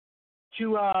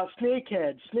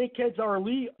snakeheads. Snakeheads are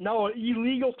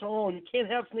illegal to own. You can't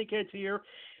have snakeheads here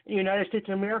in the United States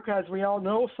of America, as we all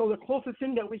know. So the closest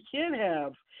thing that we can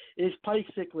have is pike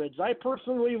cichlids. I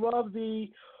personally love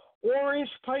the orange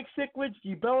pike cichlids,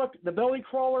 the belly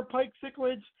crawler pike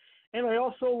cichlids, and I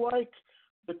also like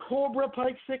the cobra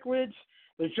pike cichlids,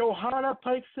 the Johanna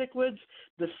pike cichlids,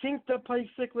 the Cincta pike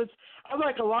cichlids. I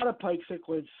like a lot of pike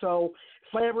cichlids, so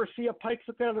if I ever see a pike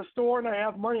cichlid at a store and I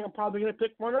have money, I'm probably going to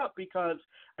pick one up because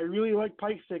I really like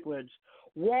pike cichlids.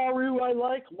 Waru I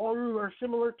like. Waru are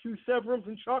similar to severums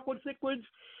and chocolate cichlids.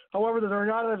 However, they're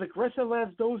not as aggressive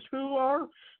as those two are.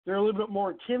 They're a little bit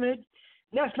more timid.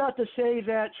 And that's not to say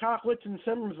that chocolates and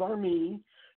severums are mean.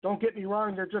 Don't get me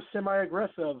wrong, they're just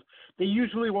semi-aggressive. They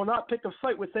usually will not pick a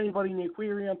fight with anybody in the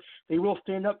aquarium. They will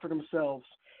stand up for themselves.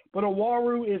 But a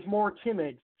waru is more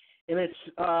timid, and it's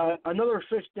another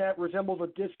fish that resembles a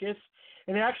discus.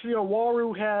 And actually, a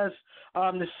waru has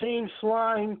the same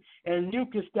slime and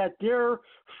mucus that their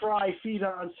fry feed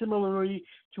on, similarly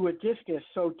to a discus.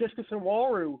 So discus and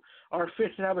waru are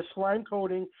fish that have a slime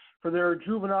coating for their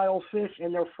juvenile fish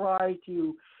and their fry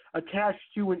to attach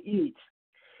to and eat.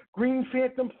 Green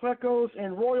phantom plecos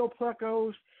and royal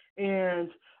plecos and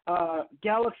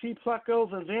galaxy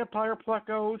plecos and vampire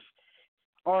plecos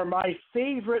are my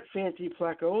favorite fancy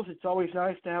plecos. It's always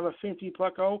nice to have a fancy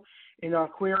pleco in an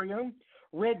aquarium.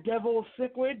 Red devil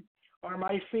cichlid are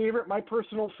my favorite. My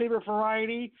personal favorite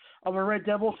variety of a red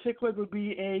devil cichlid would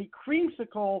be a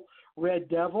creamsicle red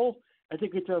devil. I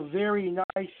think it's a very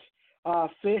nice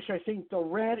fish. I think the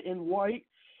red and white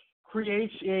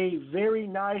creates a very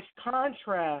nice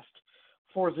contrast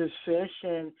for this fish,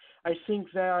 and I think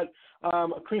that a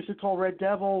creamsicle red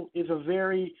devil is a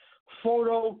very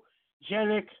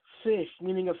photogenic fish,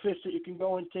 meaning a fish that you can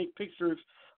go and take pictures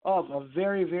of, a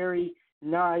very, very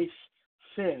nice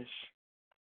fish.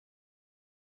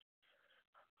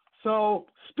 So,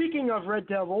 speaking of red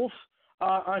devils,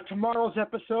 on tomorrow's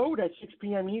episode at 6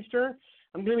 p.m. Eastern,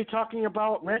 I'm going to be talking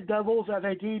about red devils as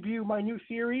I debut my new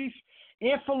series,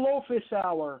 Amphilophus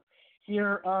Hour,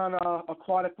 here on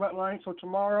Aquatic Wetline. So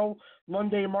tomorrow,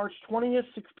 Monday, March 20th,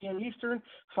 6 p.m. Eastern,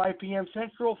 5 p.m.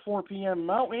 Central, 4 p.m.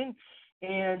 Mountain,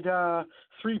 and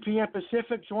 3 p.m.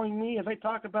 Pacific. Join me as I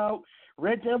talk about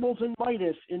red devils and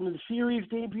Midas in the series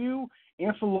debut,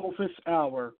 Amphilophus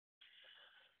Hour.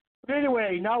 But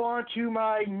anyway, now on to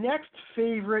my next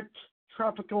favorite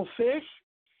tropical fish,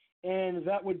 and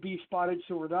that would be spotted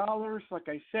silver dollars, like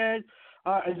I said.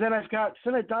 And then I've got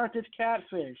Synodontis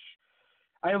catfish.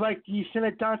 I like the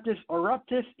Synodontis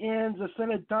eruptus and the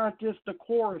Synodontis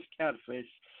decorus catfish.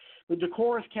 The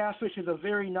decorus catfish is a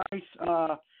very nice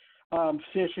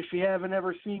fish. If you haven't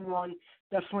ever seen one,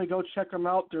 definitely go check them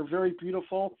out. They're very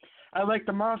beautiful. I like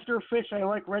the monster fish. I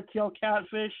like red-tailed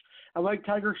catfish. I like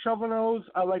tiger shovelnose.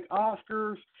 I like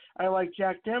Oscars. I like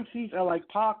Jack Dempsey's. I like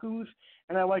Pacus.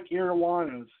 And I like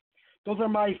arowanas. Those are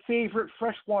my favorite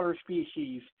freshwater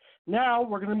species. Now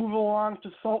we're going to move along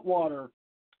to saltwater.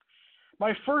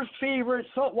 My first favorite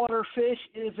saltwater fish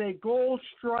is a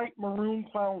gold-striped maroon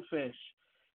clownfish.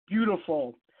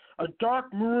 Beautiful. A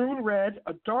dark maroon red,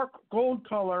 a dark gold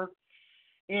color,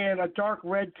 and a dark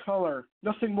red color.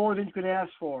 Nothing more than you can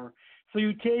ask for. So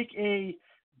you take a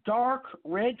dark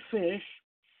red fish,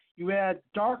 you add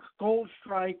dark gold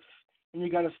stripes, and you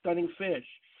got a stunning fish.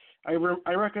 I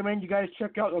recommend you guys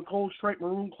check out the gold striped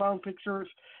maroon clown pictures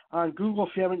on Google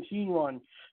if you haven't seen one.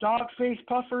 Dog-face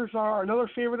puffers are another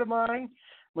favorite of mine.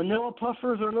 Manila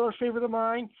puffers are another favorite of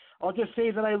mine. I'll just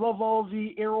say that I love all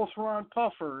the Aerothron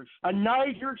puffers. A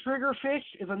Niger triggerfish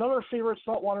is another favorite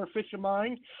saltwater fish of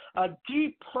mine. A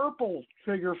deep purple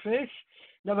triggerfish.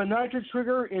 Now the Niger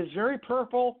trigger is very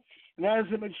purple, and as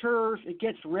it matures, it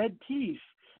gets red teeth.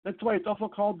 That's why it's also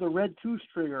called the red tooth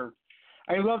trigger.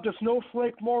 I love the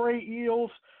snowflake moray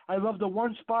eels. I love the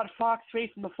one-spot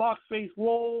foxface and the foxface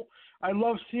roll. I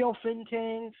love seal fin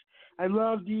tangs. I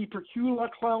love the percula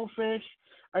clownfish.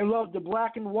 I love the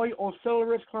black and white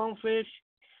ocellaris clownfish.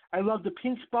 I love the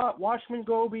pink spot watchman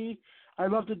goby. I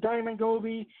love the diamond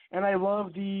goby, and I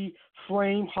love the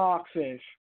flame hawkfish.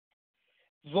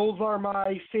 Those are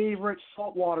my favorite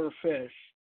saltwater fish.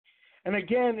 And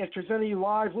again, if there's any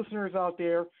live listeners out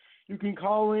there, you can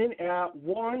call in at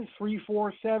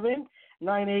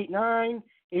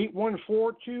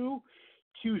 1-347-989-8142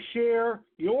 to share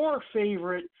your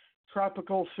favorite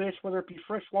tropical fish, whether it be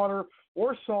freshwater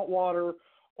or saltwater,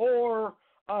 or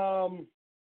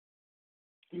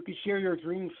you can share your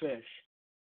dream fish.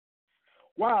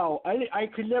 Wow, I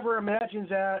could never imagine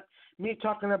that me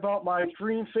talking about my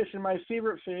dream fish and my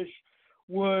favorite fish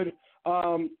would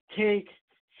take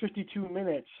 52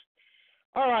 minutes.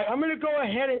 All right, I'm going to go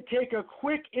ahead and take a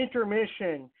quick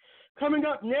intermission. Coming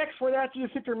up next, right after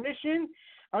this intermission,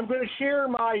 I'm going to share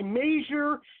my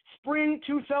major spring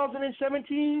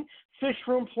 2017 fish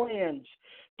room plans.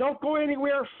 Don't go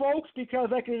anywhere, folks,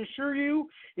 because I can assure you,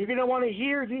 you're going to want to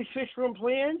hear these fish room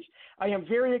plans. I am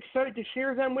very excited to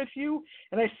share them with you,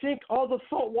 and I think all the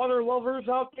saltwater lovers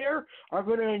out there are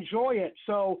going to enjoy it.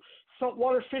 So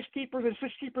saltwater fish keepers and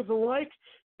fish keepers alike,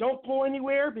 don't go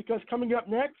anywhere, because coming up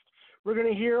next, we're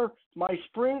going to hear my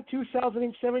spring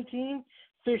 2017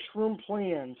 fish room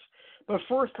plans. But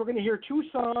first, we're going to hear two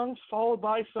songs followed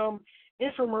by some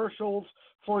infomercials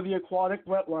for the aquatic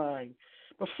wetline.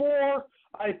 Before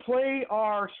I play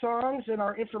our songs and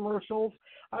our infomercials,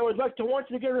 I would like to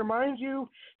once again remind you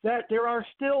that there are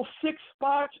still 6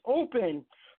 spots open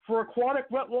for Aquatic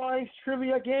Wetline's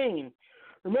trivia game.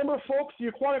 Remember, folks, the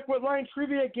Aquatic Wetline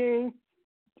trivia game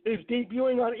is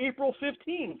debuting on April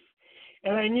 15th.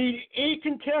 And I need 8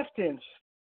 contestants.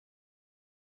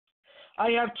 I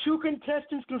have 2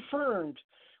 contestants confirmed,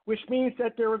 which means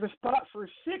that there is a spot for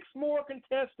 6 more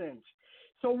contestants.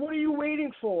 So what are you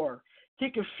waiting for?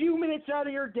 Take a few minutes out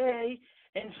of your day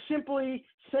and simply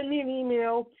send me an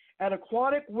email at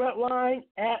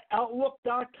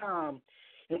aquaticwetline@outlook.com.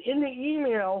 And in the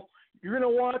email, you're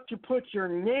going to want to put your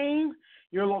name,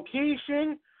 your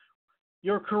location,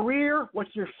 your career,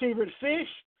 what's your favorite fish,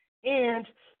 and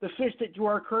the fish that you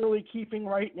are currently keeping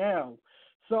right now.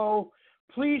 So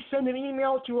please send an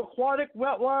email to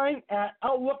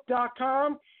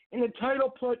aquaticwetline@outlook.com. In the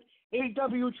title, put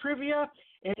AW Trivia,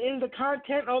 and in the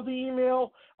content of the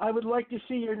email, I would like to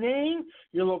see your name,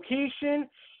 your location,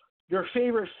 your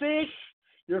favorite fish,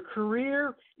 your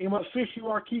career, and what fish you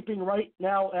are keeping right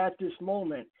now at this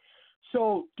moment.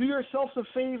 So do yourselves a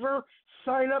favor,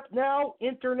 sign up now,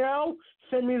 enter now,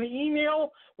 send me the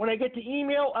email. When I get the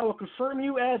email, I will confirm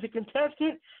you as a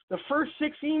contestant. The first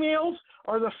 6 emails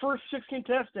are the first 6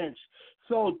 contestants.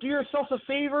 So do yourself a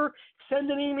favor,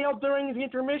 send an email during the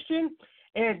intermission,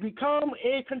 and become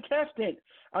a contestant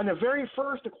on the very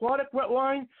first Aquatic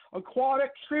Wetline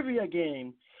Aquatic Trivia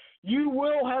game. You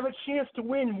will have a chance to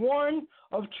win one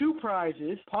of 2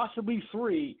 prizes, possibly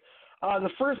 3. The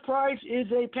first prize is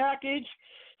a package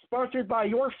sponsored by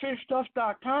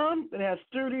YourFishStuff.com that has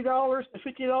 $30 to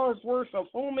 $50 worth of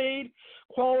homemade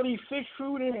quality fish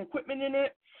food and equipment in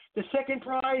it. The second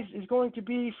prize is going to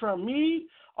be from me,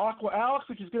 Aqua Alex,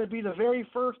 which is going to be the very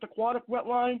first Aquatic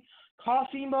Wetline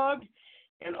coffee mug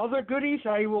and other goodies.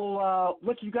 I will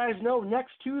let you guys know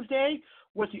next Tuesday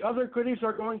what the other goodies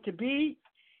are going to be.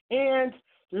 And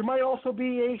there might also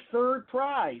be a third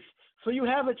prize. So you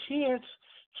have a chance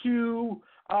to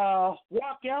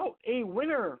walk out a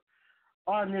winner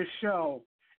on this show.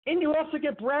 And you also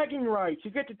get bragging rights.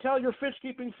 You get to tell your fish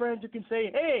keeping friends, you can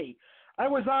say, hey, I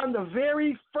was on the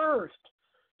very first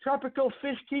Tropical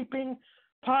Fish Keeping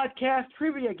Podcast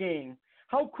Trivia Game.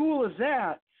 How cool is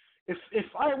that? if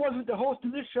I wasn't the host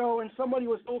of this show and somebody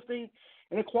was hosting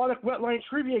an aquatic wetline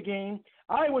trivia game,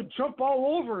 I would jump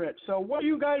all over it. So what are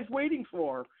you guys waiting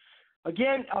for?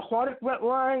 Again, aquatic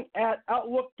wetline at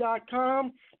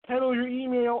outlook.com. Title your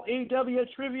email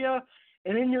AWTrivia,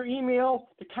 and in your email,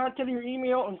 the content of your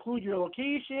email include your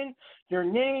location, your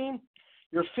name,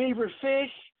 your favorite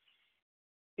fish,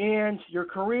 and your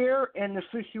career, and the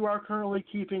fish you are currently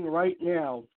keeping right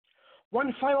now.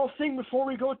 One final thing before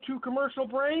we go to commercial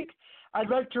break, I'd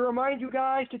like to remind you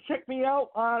guys to check me out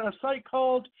on a site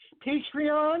called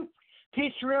Patreon.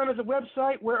 Patreon is a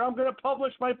website where I'm going to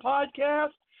publish my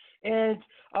podcast, and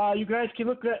you guys can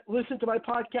listen to my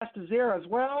podcast there as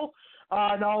well.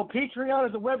 Now, Patreon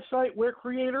is a website where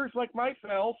creators like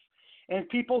myself and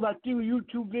people that do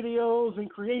YouTube videos and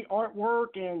create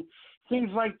artwork and things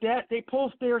like that, they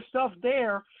post their stuff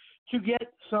there to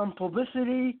get some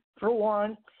publicity, for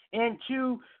one, and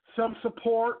two, some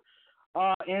support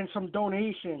and some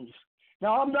donations.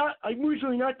 Now, I'm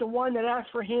usually not the one that asks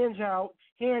for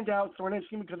handouts or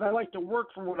anything because I like to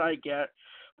work for what I get,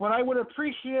 but I would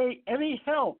appreciate any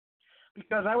help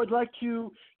because I would like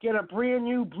to get a brand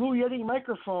new Blue Yeti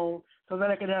microphone so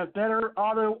that I can have better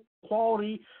audio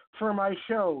quality for my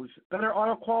shows. Better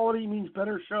audio quality means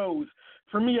better shows,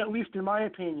 for me at least, in my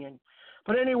opinion.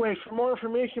 But anyway, for more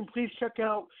information, please check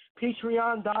out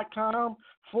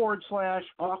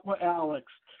patreon.com/Aqua Alex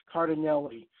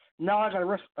Cardinelli. Now I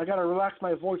gotta relax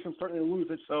my voice. I'm starting to lose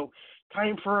it. So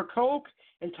time for a Coke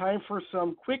and time for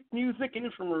some quick music and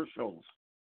infomercials.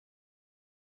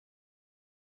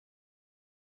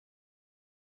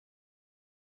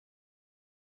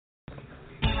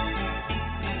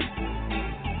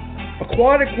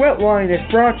 Aquatic Wetline is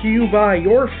brought to you by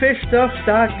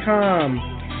YourFishStuff.com.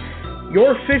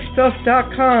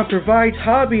 YourFishStuff.com provides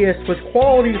hobbyists with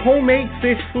quality homemade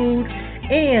fish food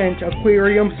and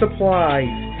aquarium supplies.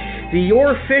 The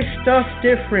Your Fish Stuff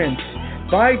difference.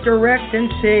 Buy direct and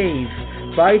save.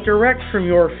 Buy direct from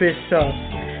Your Fish Stuff.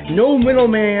 No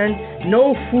middleman,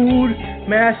 no food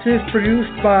masses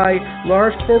produced by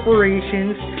large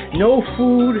corporations, no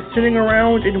food sitting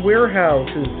around in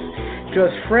warehouses.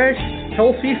 Just fresh,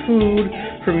 healthy food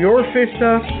from Your Fish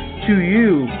Stuff to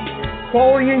you.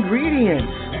 Quality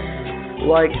ingredients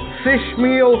like fish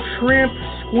meal, shrimp,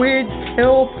 squid,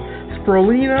 kelp,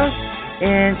 spirulina,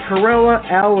 and chlorella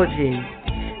algae.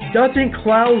 Doesn't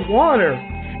cloud water,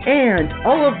 and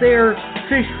all of their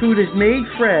fish food is made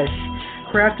fresh,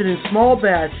 crafted in small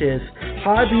batches,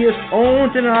 hobbyist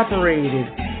owned and operated,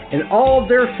 and all of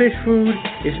their fish food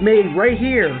is made right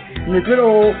here in the good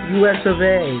old US of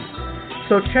A.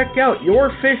 So check out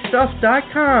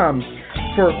YourFishStuff.com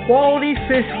for quality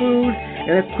fish food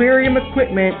and aquarium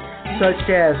equipment such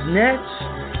as nets,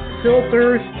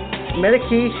 filters,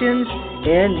 medications,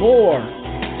 and more.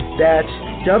 That's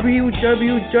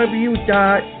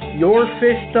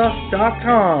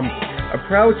www.YourFishStuff.com, a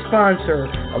proud sponsor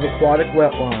of Aquatic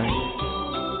Wetline.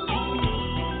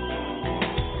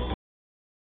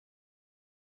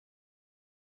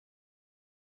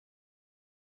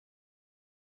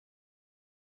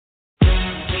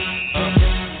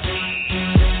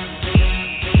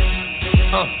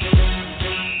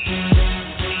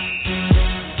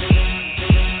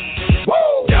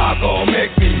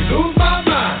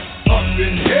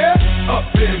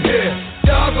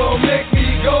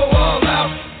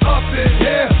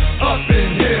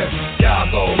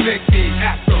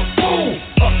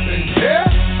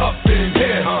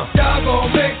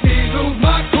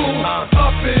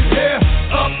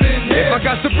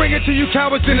 To you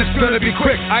cowards, then it's gonna be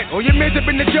quick. All your mans have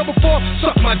been to jail before,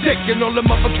 suck my dick, and all the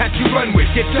motherfuckers you run with,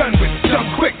 get done with,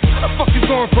 dumb quick. How the fuck you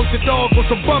gonna approach the dog with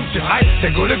some bum shit?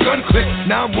 They go to gun click,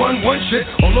 911 shit,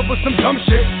 all over some dumb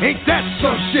shit. Ain't that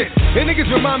some shit? And niggas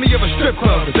remind me of a strip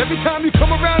club, 'cause every time you come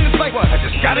around, it's like, what? I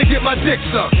just gotta get my dick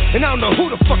sucked. And I don't know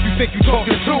who the fuck you think you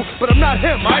talking to, but I'm not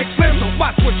him, Slim, so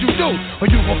watch what you do, or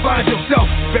you gon' find yourself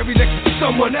buried next to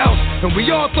someone else. And we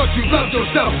all thought you loved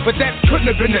yourself, but that couldn't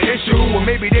have been the issue. Or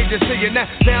maybe they just saying that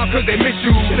now cause they miss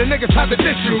you. And the niggas tried to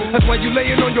diss you. That's why you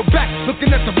laying on your back,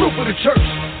 looking at the roof of the church.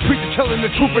 Preacher telling the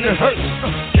truth and it hurts.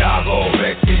 Y'all gon'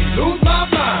 make me lose my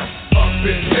mind. Up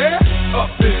in here,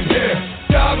 up in here.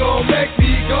 Y'all gon' make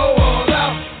me go all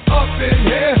out. Up in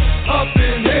here, up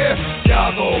in here.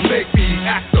 Y'all gon' make me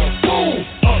act a fool.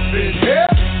 Up in here,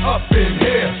 up in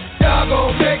here. Y'all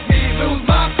gon' make me lose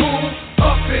my cool.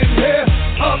 Up in here,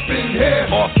 up in here.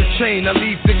 Off the chain, I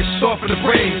leave niggas soft in the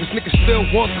brain. This nigga still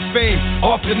want the fame,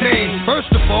 off the name.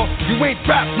 First of all, you ain't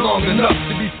rap long enough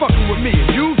to be fucking with me.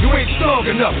 And you ain't ain't strong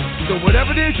enough. So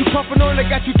whatever it is you puffin' on, I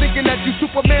got you thinking that you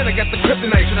Superman. I got the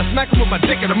kryptonite, and I smack him with my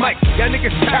dick in the mic. Y'all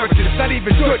niggas characters, it's not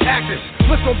even good actors.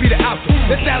 What's gonna be the outcome?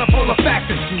 Let's add up all the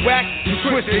factors. You whack, you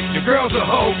twisted, your girl's a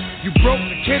hoe. You broke,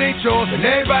 the kid ain't yours, and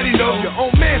everybody knows. Your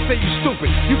own man say you stupid.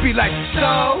 You be like,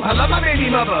 so, I love my baby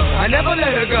mother, I never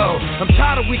let her go. I'm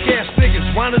tired of weak ass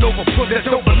niggas whining over pussy that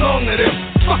don't belong to them.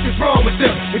 Fuck is wrong with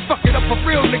them? They fuck it up for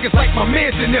real niggas like my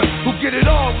mans and them, who get it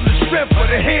all on the strength of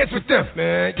their hands with them.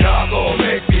 Man, y'all gon'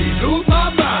 make me lose my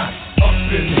mind. Up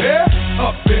in here,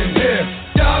 up in here.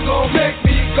 Y'all gon' make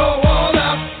me go all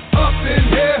out. Up in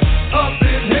here, up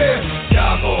in here.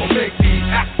 Y'all gon' make me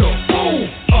act a fool.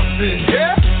 Up in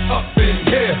here, up in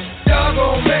here. Y'all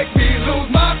gon' make me lose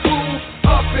my cool.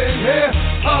 Up in here,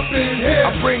 up in here.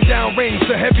 I bring down rain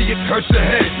so heavy it hurts your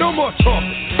head. No more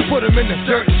talking. Put him in the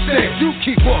dirt instead. You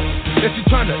keep walking, if you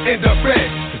trying to end up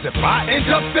red. Cause if I end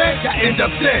up dead, I end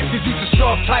up dead. Cause you's a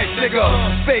soft type nigga,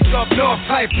 fake up north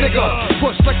type nigga,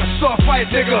 push like a soft fight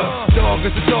nigga. Dog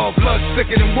is a dog, blood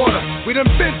thicker than water. We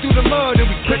done been through the mud and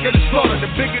we quicker to slaughter.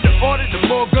 The bigger the order, the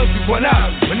more guns we run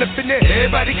out. When up in there,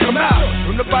 everybody come out.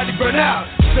 When the body burn out,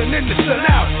 sun in the sun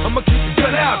out. I'ma keep the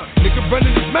gun out. Nigga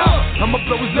running his mouth, I'ma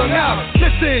blow his lung out.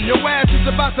 Listen, your ass is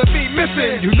about to be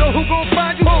missing. You know who gon'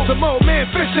 find you? Some old man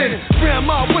fishing.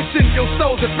 Grandma wishing your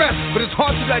soul's at rest, but it's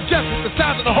hard to digest with the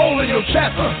size of the hole in your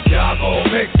chest. Y'all gon'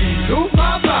 make me lose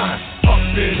my mind.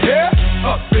 Up in here,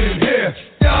 up in here.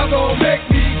 Y'all gon' make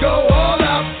me go all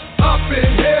out. Up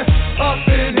in here, up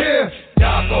in here.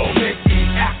 Y'all gon' make me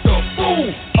act a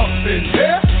fool. Up in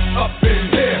here, up in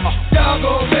here. Y'all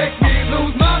gon' make me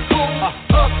lose my cool.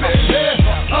 Up in here,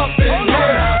 up in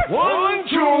here. 1,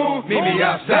 2, meet me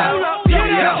outside. Meet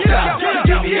me outside.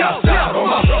 Meet me outside on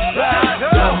my side.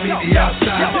 Don't meet me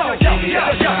outside. Meet me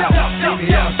outside. Meet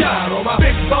me outside on my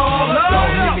big ball.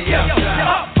 Don't meet me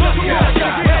outside. Meet me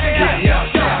outside. Meet me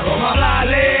outside on my fly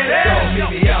lady. Don't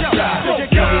meet me outside. Meet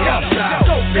me outside.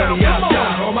 Meet me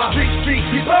outside on my street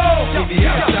people. Meet me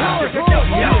outside. Meet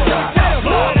me outside.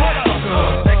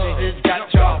 Texas got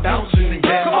y'all bouncing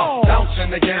again.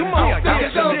 Bouncing again. Bouncing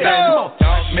again.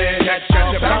 Man, that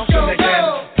got you bouncing again.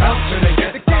 Bouncing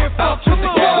again. Bouncing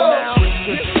again.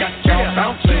 Got y'all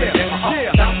bouncing again.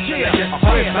 Bouncing again.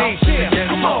 Bouncing again.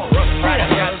 Come on. Right, I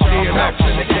got to see it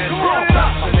bouncing again.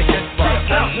 Bouncing again.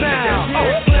 Bouncing again.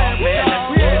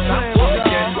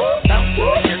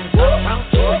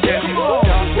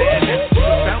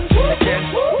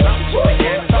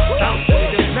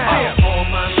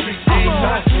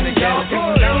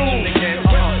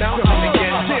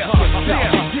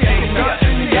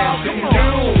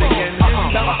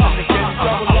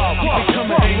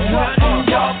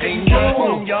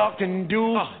 Y'all can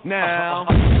do now.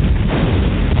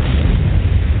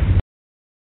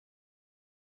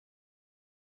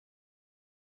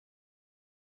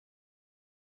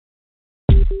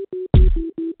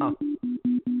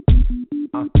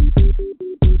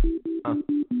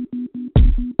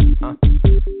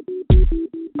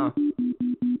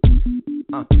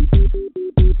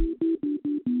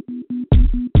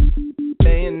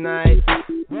 Day and night,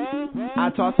 I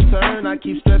toss and turn, I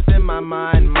keep stressing my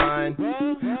mind.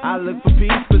 I look for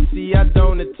peace, but see I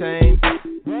don't attain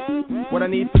what I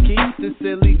need for keeps this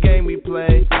silly game we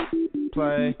play.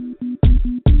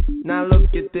 Now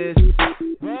look at this,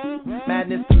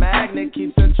 madness, the magnet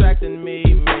keeps attracting me.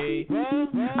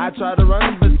 I try to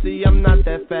run, but see I'm not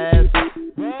that fast.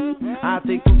 I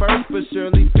think I'm first, but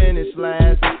surely finish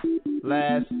last.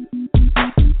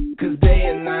 Cause day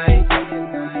and night,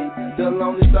 the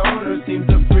lonely stoner seems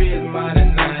to free his mind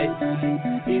at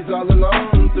night. He's all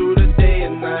alone through the day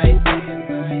and night.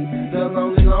 The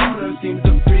lonely loner seems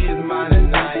to free his mind at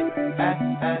night.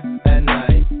 At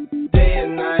night, day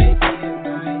and night.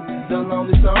 The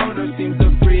lonely stoner seems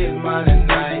to free his mind at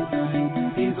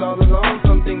night. He's all alone,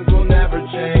 some things will never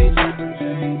change.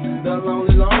 The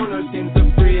lonely loner seems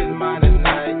to free his mind at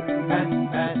night.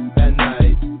 At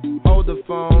night, hold the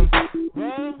phone.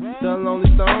 The lonely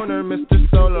stoner, Mr.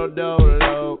 Solo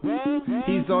Dolo.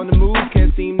 He's on the move,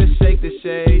 can't seem to shake the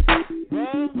shade.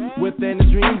 Within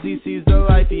his dreams, he sees the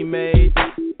life he made.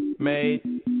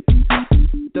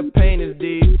 The pain is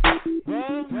deep.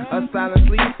 A silent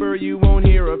sleeper, you won't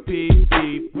hear a peep.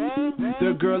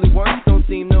 The girl he wants don't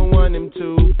seem to want him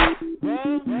to.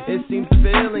 It seems the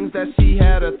feelings that she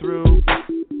had her through.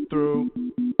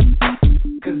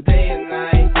 Cause day and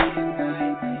night,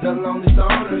 the lonely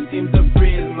stoner seems to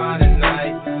free his mind at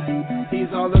night.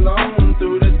 He's all alone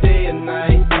through the day and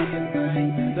night.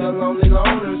 The lonely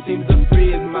loner seems to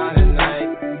free his mind at night.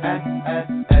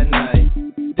 At night,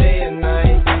 day and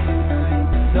night.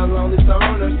 The lonely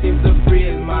stoner seems to free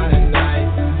his mind at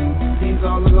night. He's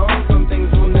all alone, some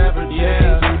things will never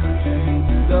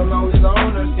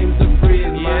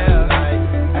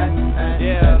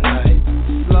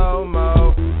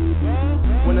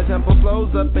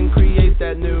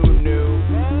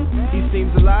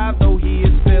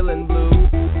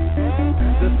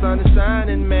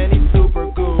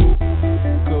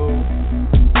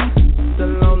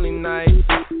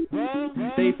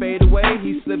way,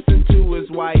 he slips into his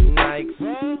white Nikes.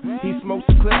 He smokes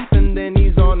a clip and then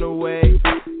he's on the way.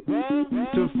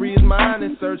 To free his mind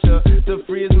and search her, to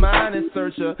free his mind and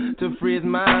search her, to free his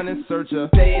mind and search her.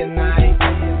 Day and night,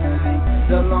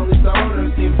 the longest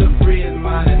owner seems to free his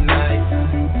mind at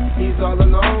night. He's all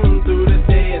alone through the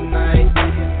day and night.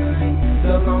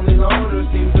 The longest owner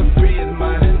seems to free his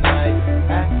mind at night.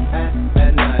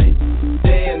 At night,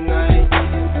 day and night.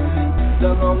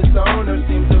 The longest owner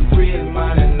seems to free his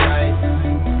mind at night.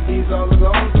 He's all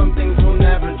alone, some things will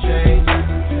never change.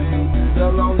 The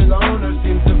longest owner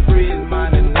seems to free his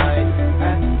mind at night.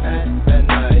 At night. At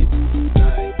night.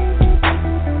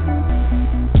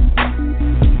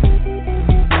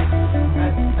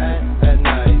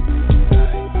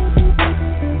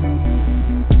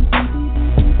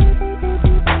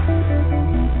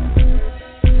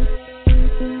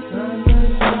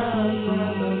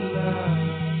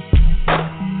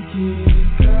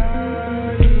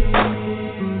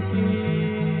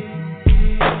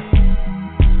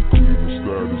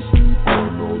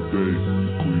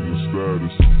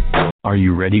 Are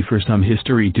you ready for some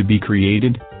history to be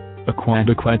created? Aqua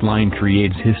Wetline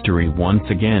creates history once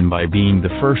again by being the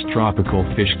first tropical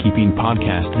fish keeping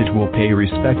podcast that will pay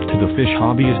respect to the fish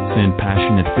hobbyists and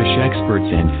passionate fish experts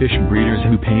and fish breeders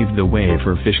who paved the way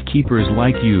for fish keepers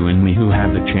like you and me who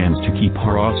have the chance to keep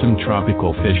our awesome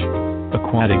tropical fish.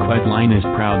 Aquatic Wetline is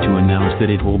proud to announce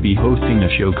that it will be hosting a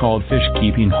show called Fish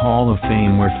Keeping Hall of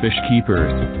Fame where fish keepers,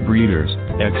 breeders,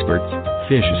 experts,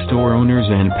 fish store owners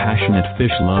and passionate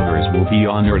fish lovers will be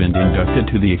honored and inducted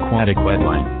to the Aquatic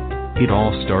Wetline. It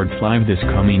all starts live this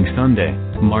coming Sunday,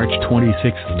 March 26,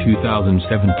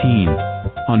 2017.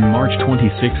 On March 26,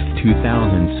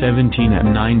 2017 at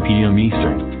 9 p.m.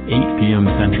 Eastern, 8 p.m.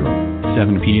 Central,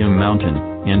 7 p.m. Mountain,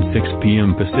 and 6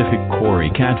 p.m. Pacific,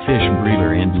 Corey catfish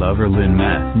breeder and lover Lynn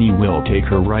Mathney will take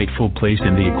her rightful place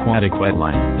in the Aquatic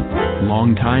Wetline.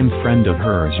 Longtime friend of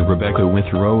hers, Rebecca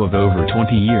Withrow of over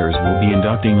 20 years, will be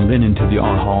inducting Lynn into the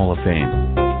Hall of Fame.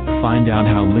 Find out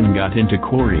how Lynn got into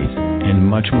Corey's, and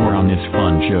much more on this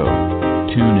fun show.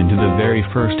 Tune into the very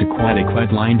first Aquatic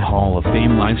Wetline Hall of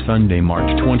Fame live Sunday, March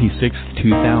 26,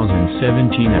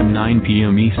 2017 at 9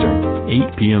 p.m. Eastern,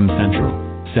 8 p.m. Central,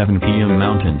 7 p.m.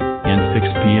 Mountain, and 6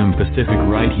 p.m. Pacific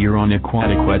right here on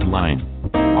Aquatic Wetline.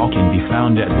 All can be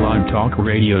found at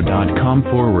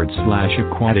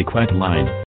blogtalkradio.com/Aquatic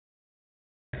Wetline.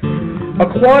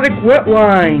 Aquatic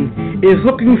Wetline is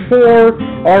looking for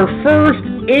our first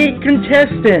 8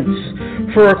 contestants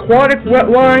for Aquatic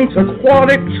Wetline's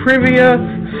Aquatic Trivia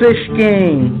Fish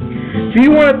Game. Do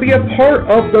you want to be a part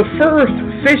of the first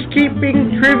fish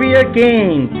keeping trivia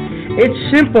game? It's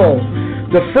simple.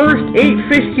 The first 8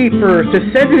 fish keepers to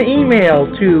send an email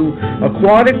to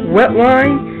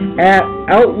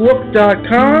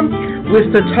aquaticwetline@outlook.com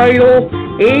with the title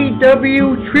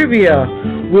AW Trivia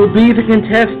will be the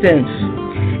contestants.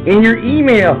 In your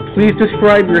email, please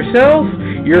describe yourself,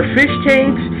 your fish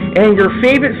tanks, and your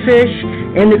favorite fish,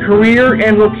 and the career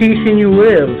and location you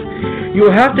live.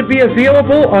 You'll have to be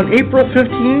available on April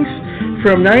 15th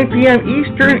from 9 p.m.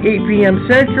 Eastern, 8 p.m.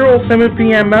 Central, 7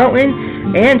 p.m. Mountain,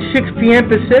 and 6 p.m.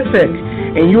 Pacific,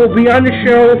 and you will be on the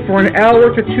show for an hour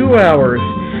to 2 hours.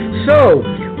 So,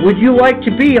 would you like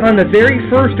to be on the very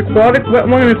first Aquatic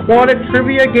Wetline Aquatic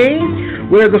Trivia Game,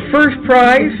 where the first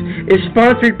prize is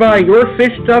sponsored by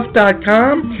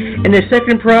YourFishStuff.com, and the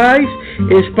second prize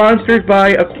is sponsored by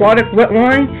Aquatic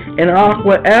Wetline and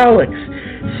Aqua Alex?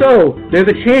 So, there's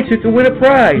a chance you can win a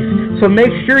prize. So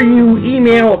make sure you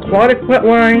email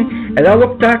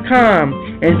aquaticwetline@outlook.com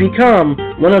and become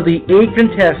one of the 8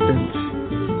 contestants.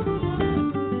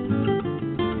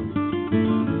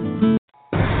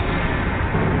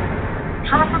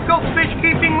 Tropical fish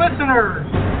keeping listeners,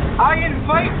 I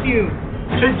invite you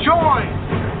to join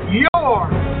your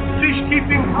fish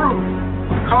keeping group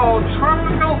called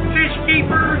Tropical Fish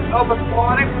Keepers of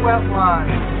Aquatic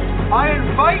Wetline. I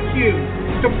invite you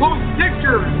to post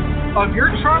pictures of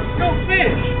your tropical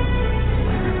fish,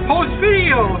 post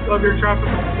videos of your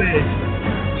tropical fish,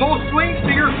 post links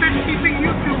to your fish keeping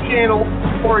YouTube channel,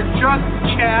 or just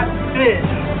chat fish.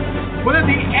 One of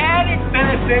the added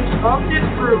benefits of this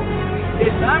group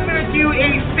is I'm going to do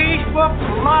a Facebook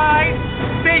Live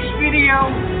fish video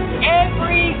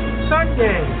every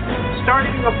Sunday,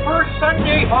 starting the first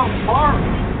Sunday of March.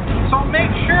 So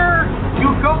make sure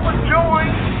you go and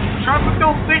join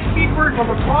Tropical Fish Keepers of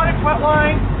Aquatic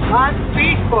Wetline on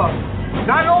Facebook.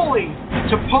 Not only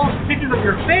to post pictures of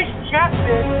your fish, chat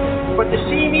fish, but to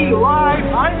see me live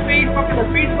on Facebook in a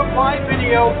Facebook Live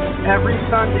video every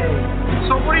Sunday.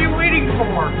 So what are you waiting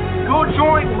for? Go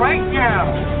join right now.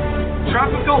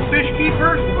 Tropical Fish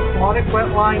Keepers of Aquatic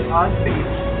Wetline on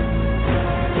Facebook.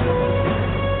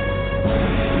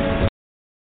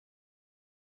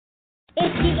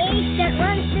 It's the ace that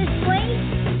runs this place,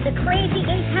 the crazy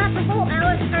incomparable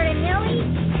Alex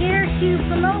Cardinelli, here to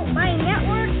promote my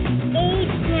network,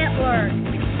 Ace Network.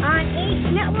 On Ace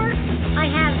Network, I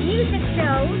have music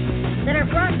shows that are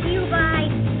brought to you by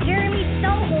Jeremy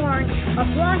Stolhorn of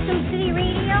Blossom City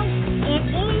Radio and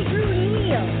Andrew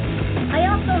Neal. I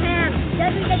also have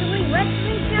WWE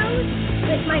wrestling shows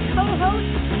with my co-host,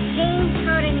 James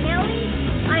Cardinelli.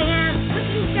 I have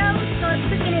cooking shows called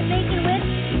Cooking and Baking with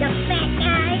the Fat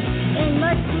Guy and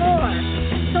much more.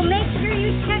 So make sure you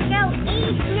check out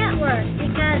Ace Network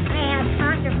because I have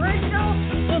controversial,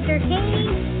 entertaining,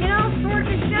 and all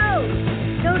sorts of shows.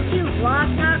 Go to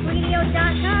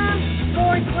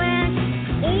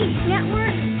blogtalkradio.com/Ace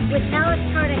Network with Alex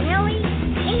Cardinelli.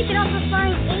 And you can also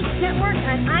find Ace Network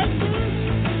on iTunes,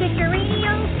 Stitcher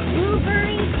Radio,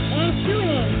 Blueberry, and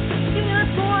TuneIn. You can look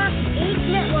for Ace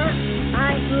Network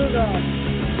on Google.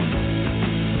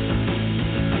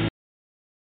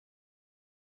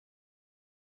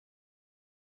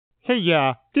 Hey,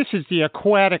 this is the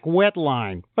Aquatic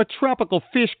Wetline, a tropical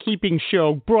fish keeping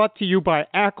show brought to you by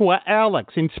Aqua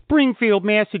Alex in Springfield,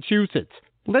 Massachusetts.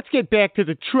 Let's get back to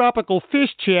the tropical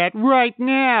fish chat right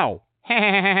now.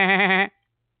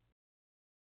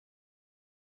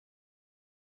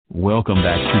 Welcome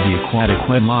back to the Aquatic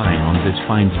Wetline on this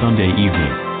fine Sunday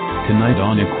evening. Tonight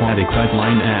on Aquatic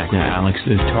Wetline, Aqua Alex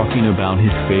is talking about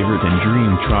his favorite and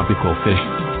dream tropical fish.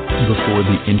 Before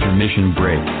the intermission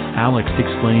break, Alex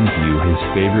explained to you his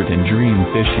favorite and dream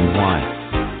fish and why.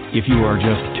 If you are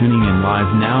just tuning in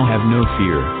live now, have no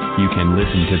fear. You can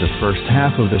listen to the first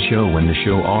half of the show when the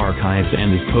show archives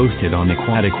and is posted on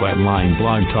Aquatic Wetline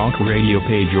Blog Talk Radio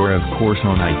page or of course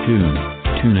on iTunes,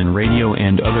 TuneIn Radio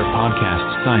and other podcast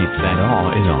sites that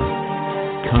all is on.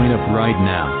 Coming up right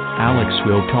now, Alex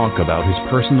will talk about his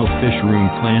personal fish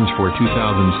room plans for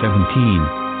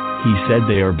 2017. He said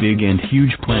they are big and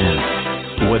huge plans.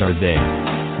 What are they?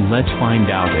 Let's find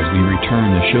out as we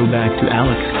return the show back to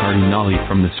Alex Cardinelli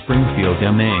from the Springfield,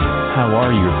 MA. How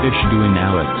are your fish doing,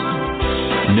 Alex?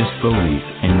 Miss Foley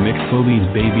and Mick Foley's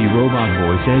baby robot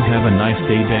boy says have a nice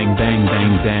day, bang, bang,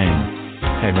 bang, bang.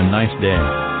 Have a nice day.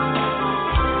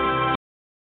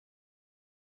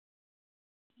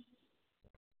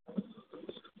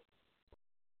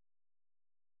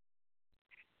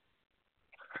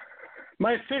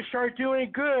 My fish are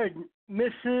doing good,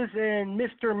 Mrs. and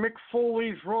Mr.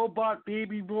 McFoley's robot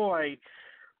baby boy.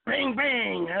 Bang,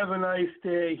 bang, have a nice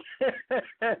day.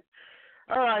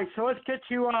 All right, so let's get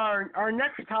to our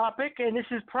next topic, and this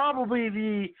is probably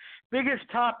the biggest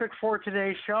topic for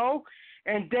today's show,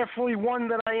 and definitely one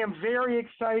that I am very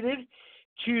excited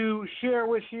to share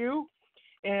with you.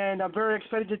 And I'm very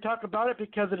excited to talk about it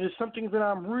because it is something that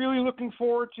I'm really looking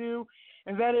forward to,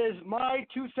 and that is my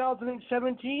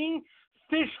 2017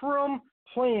 fish room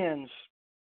plans.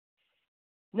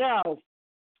 Now,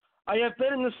 I have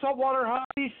been in the saltwater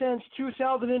hobby since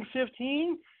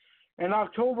 2015, in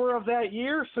October of that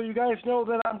year, so you guys know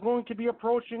that I'm going to be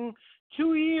approaching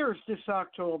 2 years this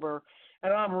October,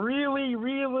 and I'm really,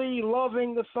 really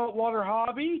loving the saltwater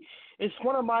hobby. It's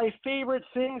one of my favorite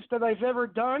things that I've ever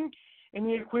done in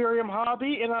the aquarium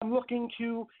hobby, and I'm looking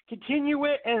to continue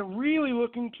it and really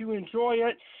looking to enjoy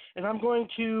it, and I'm going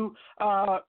to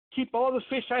keep all the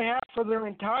fish I have for their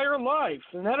entire life.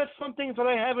 And that is something that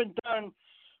I haven't done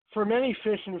for many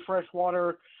fish in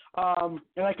freshwater. And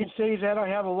I can say that I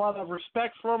have a lot of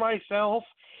respect for myself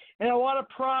and a lot of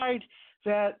pride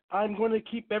that I'm going to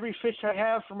keep every fish I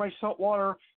have for my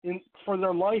saltwater for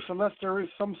their life unless there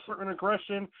is some certain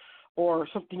aggression or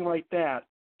something like that.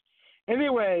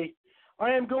 Anyway,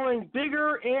 I am going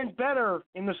bigger and better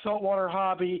in the saltwater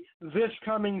hobby this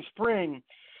coming spring,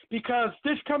 because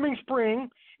this coming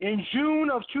spring, in June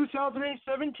of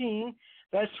 2017,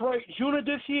 that's right, June of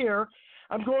this year,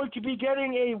 I'm going to be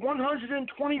getting a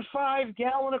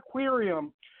 125-gallon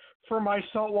aquarium for my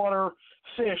saltwater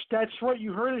fish. That's right,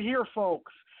 you heard it here,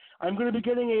 folks. I'm going to be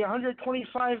getting a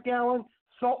 125-gallon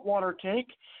saltwater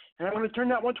tank, and I'm going to turn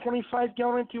that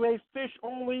 125-gallon into a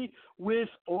fish-only with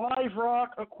live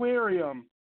rock aquarium.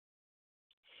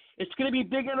 It's going to be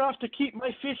big enough to keep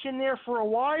my fish in there for a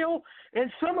while,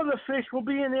 and some of the fish will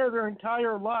be in there their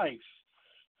entire life.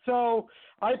 So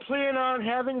I plan on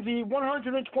having the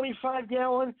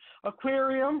 125-gallon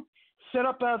aquarium set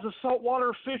up as a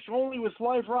saltwater fish-only with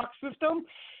live rock system,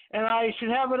 and I should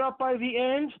have it up by the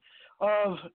end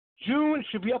of June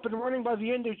should be up and running by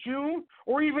the end of June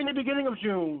or even the beginning of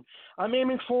June. I'm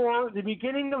aiming for the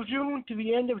beginning of June to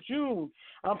the end of June.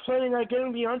 I'm planning on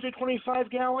getting the 125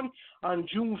 gallon on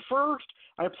June 1st.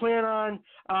 I plan on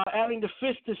adding the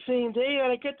fish the same day that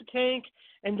I get the tank,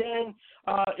 and then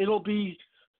it'll be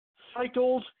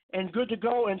cycled and good to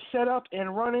go and set up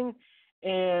and running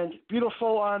and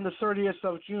beautiful on the 30th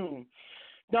of June.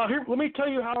 Now, here, let me tell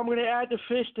you how I'm going to add the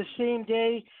fish the same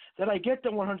day that I get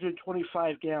the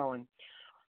 125 gallon.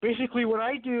 Basically, what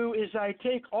I do is I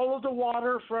take all of the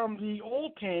water from the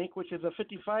old tank, which is a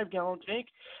 55 gallon tank.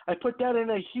 I put that in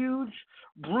a huge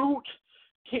brute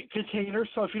container.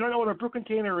 So if you don't know what a brute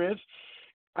container is,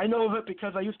 I know of it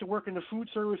because I used to work in the food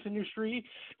service industry.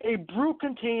 A brute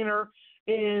container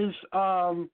is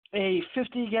a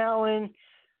 50 gallon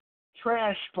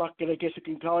trash bucket, I guess you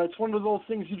can call it. It's one of those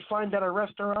things you'd find at a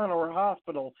restaurant or a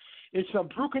hospital. It's a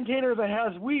brew container that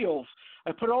has wheels.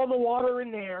 I put all the water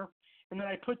in there, and then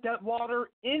I put that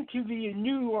water into the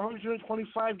new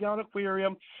 125 gallon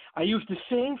aquarium. I use the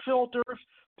same filters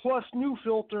plus new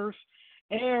filters,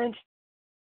 and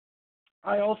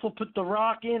I also put the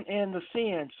rock in and the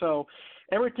sand. So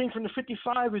everything from the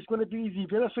 55 is going to be the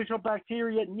beneficial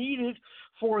bacteria needed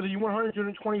for the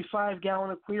 125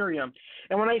 gallon aquarium.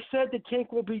 And when I said the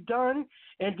tank will be done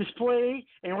and display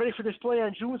and ready for display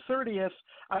on June 30th,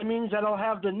 I mean that I'll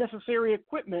have the necessary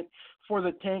equipment for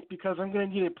the tank because I'm going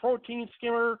to need a protein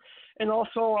skimmer, and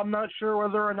also I'm not sure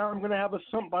whether or not I'm going to have a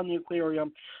sump on the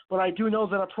aquarium. But I do know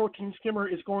that a protein skimmer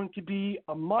is going to be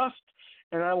a must,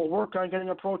 and I will work on getting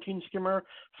a protein skimmer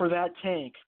for that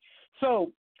tank.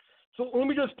 So let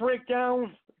me just break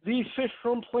down these fish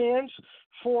room plans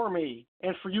for me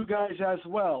and for you guys as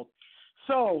well.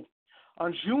 So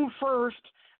on June 1st,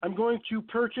 I'm going to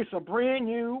purchase a brand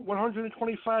new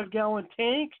 125 gallon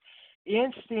tank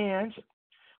and stand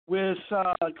with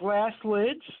glass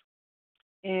lids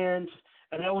and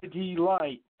an LED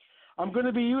light. I'm going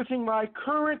to be using my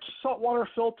current saltwater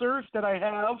filters that I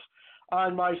have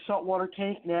on my saltwater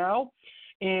tank now,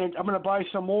 and I'm going to buy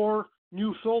some more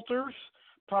new filters,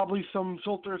 probably some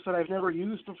filters that I've never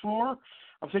used before.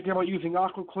 I'm thinking about using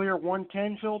Aqua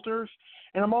 110 filters,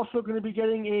 and I'm also going to be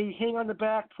getting a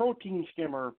hang-on-the-back protein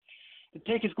skimmer. The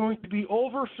tank is going to be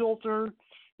over-filtered,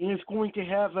 and it's going to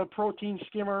have a protein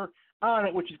skimmer on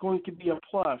it, which is going to be a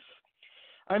plus.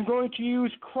 I'm going to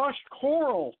use crushed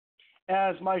coral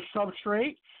as my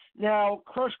substrate. Now,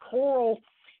 crushed coral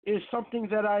is something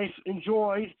that I've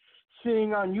enjoyed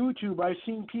seeing on YouTube. I've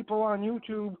seen people on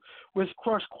YouTube with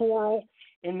crushed coral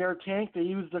in their tank. They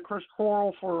use the crushed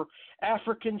coral for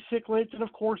African cichlids, and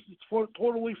of course it's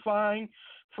totally fine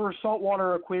for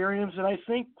saltwater aquariums. And I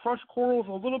think crushed coral is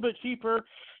a little bit cheaper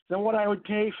than what I would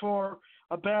pay for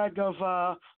a bag of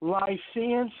live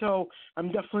sand, so I'm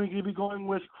definitely going to be going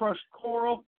with crushed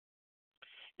coral.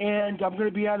 And I'm going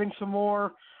to be adding some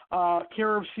more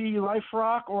Carib Sea Life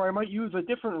Rock, or I might use a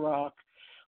different rock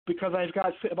because I've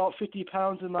got about 50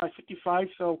 pounds in my 55,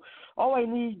 so all I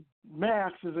need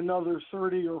max is another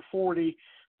 30 or 40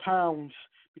 pounds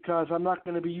because I'm not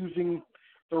going to be using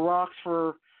the rocks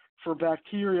for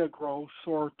bacteria growth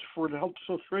or for the help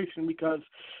filtration because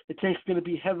the tank's going to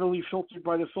be heavily filtered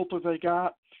by the filters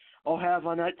I'll have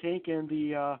on that tank and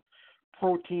the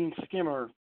protein skimmer.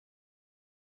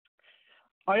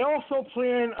 I also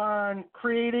plan on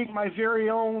creating my very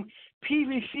own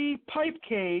PVC pipe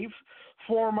cave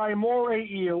for my moray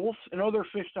eels and other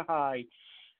fish to hide.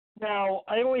 Now,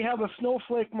 I only have a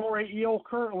snowflake moray eel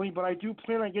currently, but I do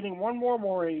plan on getting one more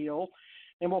moray eel,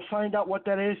 and we'll find out what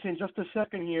that is in just a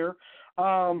second here.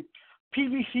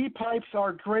 PVC pipes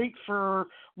are great for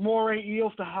moray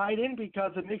eels to hide in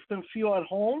because it makes them feel at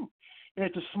home. And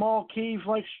it's a small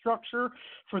cave-like structure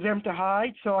for them to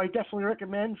hide. So I definitely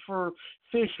recommend for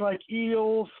fish like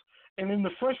eels, and in the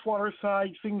freshwater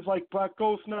side, things like black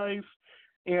ghost knife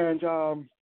and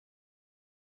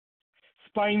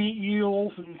spiny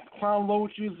eels and clown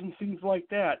loaches and things like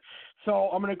that. So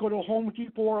I'm going to go to Home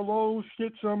Depot or Lowe's,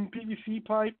 get some PVC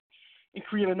pipe, and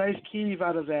create a nice cave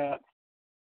out of that.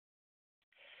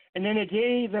 And then a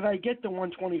day that I get the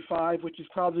 125, which is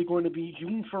probably going to be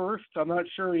June 1st, I'm not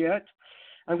sure yet,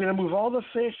 I'm going to move all the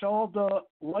fish, all the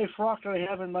life rock that I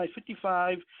have in my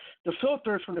 55, the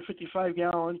filters from the 55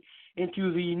 gallon,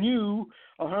 into the new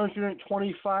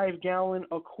 125 gallon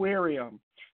aquarium.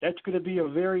 That's going to be a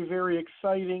very, very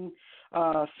exciting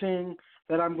thing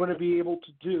that I'm going to be able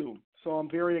to do. So I'm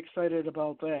very excited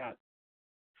about that.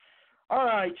 All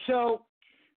right, so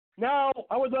now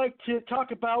I would like to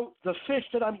talk about the fish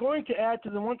that I'm going to add to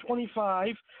the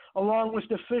 125 along with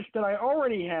the fish that I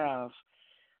already have.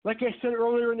 Like I said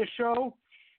earlier in the show,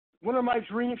 one of my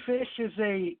dream fish is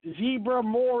a zebra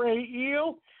moray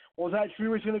eel. Well, that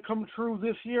dream is going to come true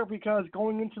this year because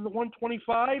going into the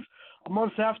 125, a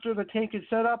month after the tank is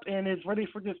set up and is ready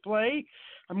for display,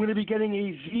 I'm going to be getting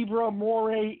a zebra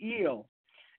moray eel.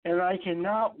 And I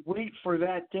cannot wait for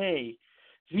that day.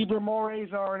 Zebra morays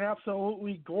are an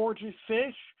absolutely gorgeous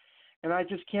fish, and I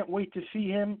just can't wait to see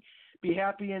him be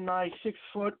happy in my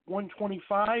 6-foot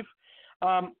 125.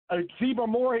 A zebra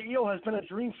moray eel has been a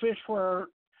dream fish for a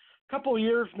couple of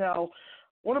years now.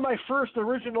 One of my first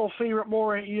original favorite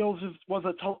moray eels was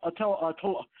a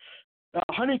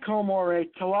honeycomb moray,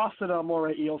 Telostida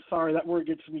moray eel. Sorry, that word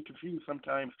gets me confused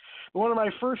sometimes. But one of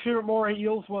my first favorite moray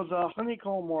eels was a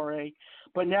honeycomb moray.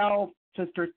 But now,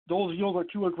 since those eels are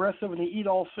too aggressive and they eat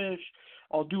all fish,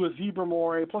 I'll do a zebra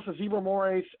moray. Plus, a zebra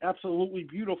moray is absolutely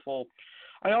beautiful.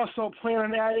 I also plan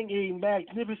on adding a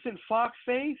magnificent fox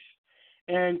face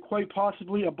and quite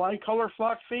possibly a bicolor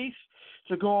fox face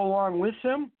to go along with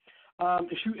him.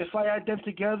 If I add them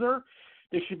together,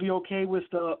 they should be okay with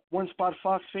the one-spot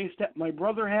fox face that my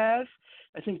brother has.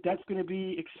 I think that's going to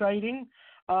be exciting.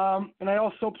 And I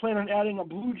also plan on adding a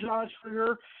blue jaw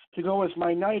trigger to go as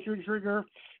my nitrogen trigger.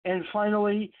 And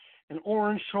finally, an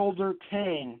orange shoulder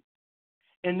tang.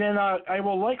 And then I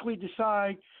will likely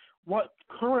decide what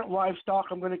current livestock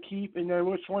I'm going to keep and then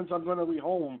which ones I'm going to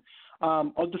rehome.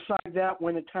 I'll decide that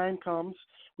when the time comes.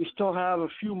 We still have a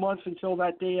few months until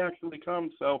that day actually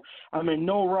comes, so I'm in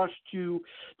no rush to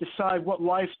decide what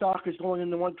livestock is going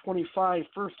in the 125.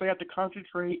 First, I have to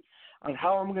concentrate on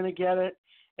how I'm going to get it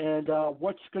and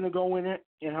what's going to go in it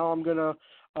and how I'm going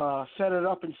to set it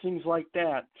up and things like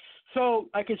that. So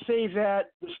I could say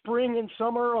that the spring and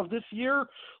summer of this year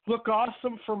look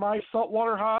awesome for my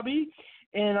saltwater hobby,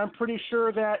 and I'm pretty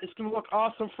sure that it's going to look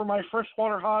awesome for my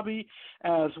freshwater hobby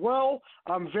as well.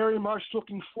 I'm very much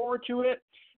looking forward to it.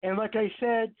 And like I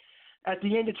said, at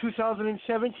the end of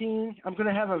 2017, I'm going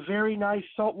to have a very nice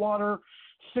saltwater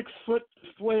 6-foot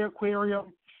display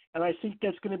aquarium, and I think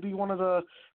that's going to be one of the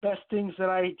best things that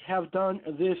I have done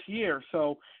this year.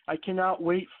 So I cannot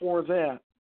wait for that.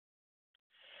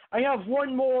 I have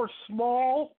one more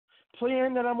small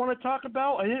plan that I want to talk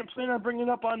about. I didn't plan on bringing it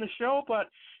up on the show, but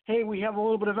hey, we have a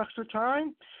little bit of extra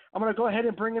time. I'm going to go ahead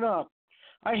and bring it up.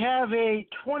 I have a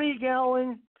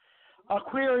 20-gallon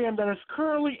aquarium that is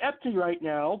currently empty right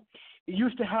now. It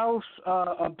used to house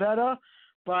a betta,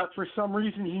 but for some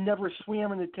reason he never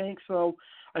swam in the tank, so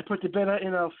I put the betta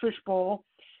in a fishbowl,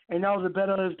 and now the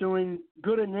betta is doing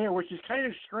good in there, which is kind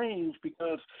of strange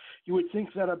because you would think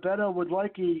that a betta would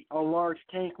like a large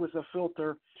tank with a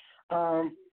filter.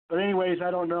 But anyways,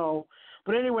 I don't know.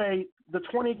 But anyway, the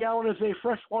 20-gallon is a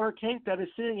freshwater tank that is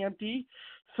sitting empty.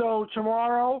 So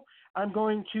tomorrow I'm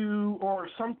going to, or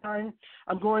sometime,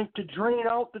 I'm going to drain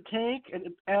out the tank and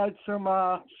add some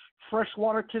fresh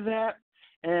water to that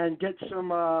and get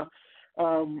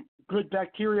some good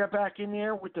bacteria back in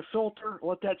there with the filter.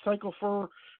 Let that cycle for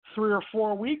 3 or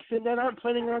 4 weeks, and then I'm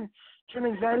planning on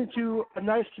turning that into a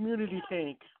nice community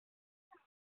tank.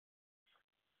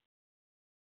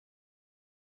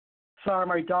 Sorry,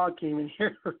 my dog came in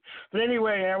here. But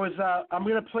anyway, I'm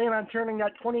going to plan on turning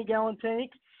that 20-gallon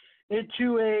tank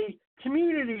into a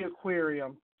community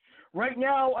aquarium. Right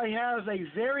now, I have a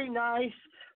very nice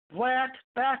black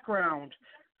background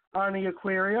on the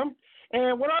aquarium.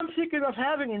 And what I'm thinking of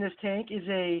having in this tank is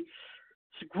a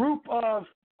group of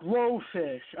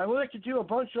glowfish. I would like to do a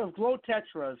bunch of glow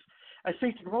tetras. I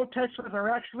think the glow tetras are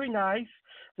actually nice.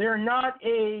 They're not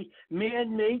a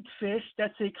man-made fish.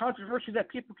 That's a controversy that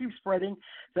people keep spreading.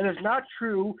 That is not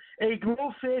true. A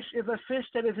glowfish is a fish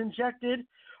that is injected,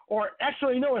 or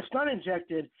actually, no, it's not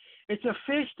injected. It's a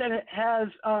fish that has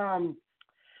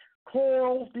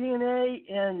coral DNA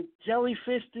and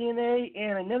jellyfish DNA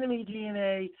and anemone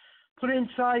DNA put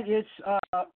inside its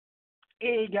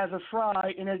egg as a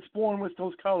fry, and it's born with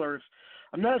those colors.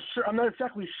 I'm not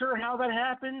exactly sure how that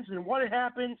happens and what it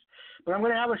happens, but I'm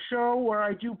going to have a show where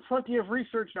I do plenty of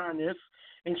research on this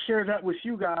and share that with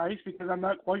you guys because I'm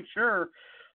not quite sure.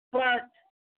 But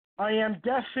I am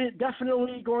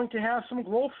definitely going to have some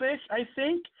glowfish, I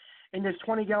think, in this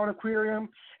 20-gallon aquarium,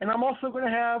 and I'm also going to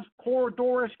have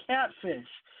Corydoras catfish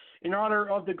in honor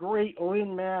of the great Lynn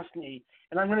Masney.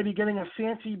 And I'm going to be getting a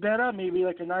fancy betta, maybe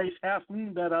like a nice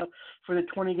half-moon betta for the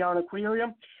 20-gallon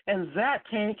aquarium. And that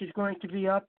tank is going to be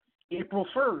up April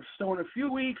 1st. So in a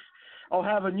few weeks, I'll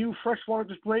have a new freshwater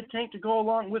display tank to go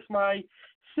along with my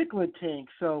cichlid tank.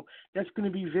 So that's going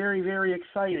to be very, very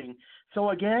exciting.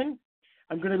 So again,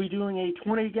 I'm going to be doing a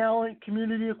 20-gallon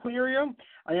community aquarium.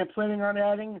 I am planning on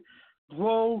adding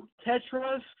glow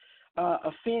tetras,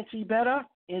 a fancy betta,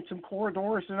 and some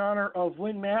corridors in honor of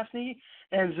Lynn Massey,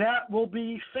 and that will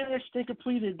be finished and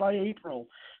completed by April.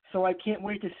 So I can't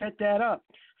wait to set that up.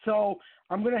 So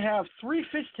I'm going to have 3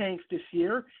 fish tanks this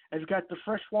year. I've got the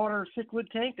freshwater cichlid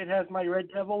tank that has my red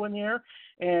devil in there,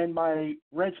 and my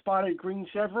red spotted green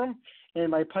chevron, and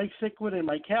my pike cichlid and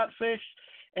my catfish.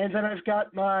 And then I've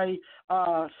got my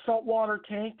saltwater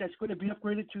tank that's going to be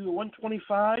upgraded to the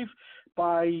 125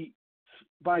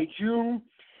 by June.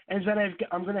 And then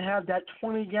I'm going to have that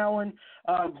 20-gallon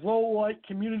glow light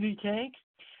community tank.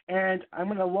 And I'm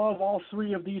going to love all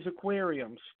 3 of these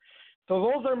aquariums. So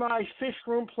those are my fish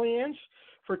room plans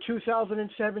for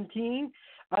 2017.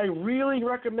 I really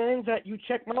recommend that you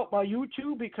check out my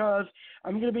YouTube because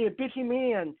I'm going to be a busy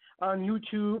man on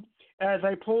YouTube as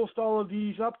I post all of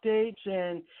these updates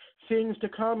and things to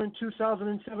come in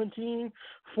 2017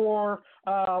 for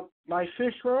my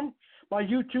fish room. My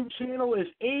YouTube channel is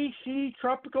AC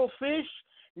Tropical Fish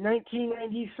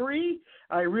 1993.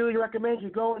 I really recommend you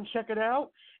go and check it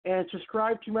out and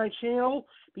subscribe to my channel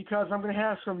because I'm going to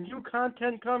have some new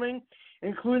content coming,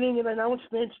 including an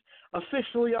announcement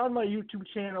officially on my YouTube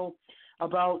channel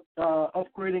about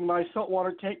upgrading my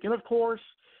saltwater tank and, of course,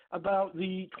 about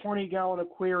the 20-gallon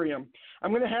aquarium.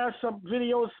 I'm going to have some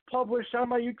videos published on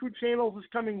my YouTube channel this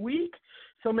coming week,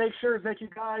 so make sure that you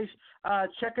guys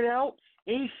check it out.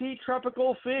 AC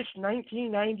Tropical Fish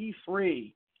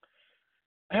 1993.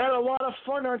 I had a lot of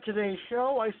fun on today's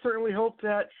show. I certainly hope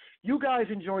that you guys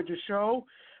enjoyed the show.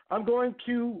 I'm going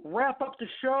to wrap up the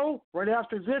show right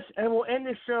after this, and we'll end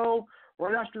the show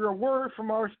right after a word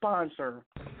from our sponsor.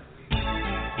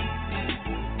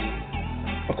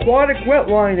 Aquatic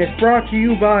Wetline is brought to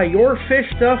you by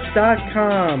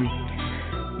YourFishStuff.com.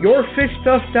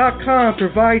 YourFishStuff.com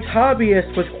provides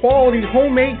hobbyists with quality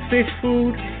homemade fish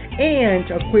food and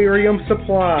aquarium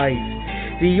supplies.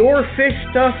 The Your Fish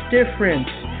Stuff difference.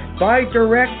 Buy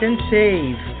direct and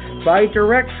save. Buy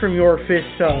direct from Your Fish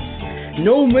Stuff.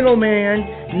 No middleman,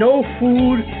 no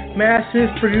food masses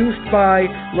produced by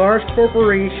large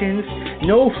corporations,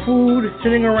 no food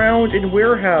sitting around in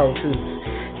warehouses.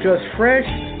 Just fresh,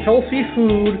 healthy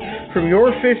food from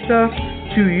Your Fish Stuff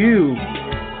to you.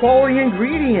 Quality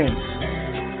ingredients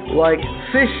like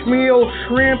fish meal,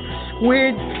 shrimp,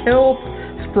 squid, kelp,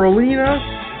 spirulina,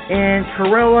 and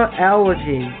chlorella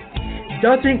algae.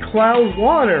 Doesn't cloud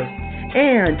water,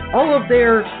 and all of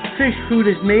their fish food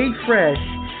is made fresh,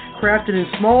 crafted in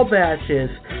small batches,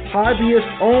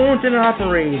 hobbyist owned and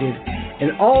operated,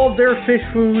 and all of their fish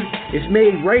food is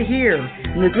made right here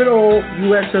in the good old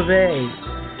US of A.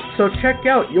 So check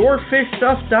out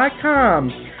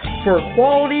YourFishStuff.com for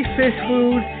quality fish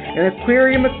food and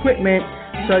aquarium equipment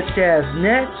such as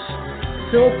nets,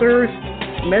 filters,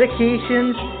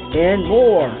 medications, and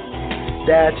more.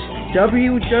 That's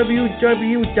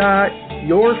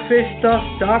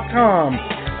www.yourfishstuff.com,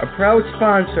 a proud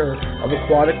sponsor of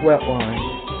Aquatic Wetline.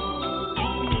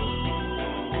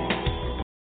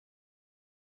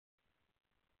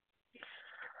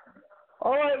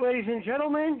 All right, ladies and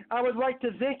gentlemen, I would like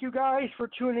to thank you guys for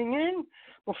tuning in.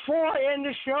 Before I end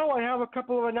the show, I have a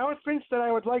couple of announcements that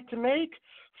I would like to make.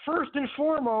 First and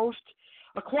foremost,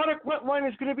 Aquatic Wetline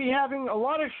is going to be having a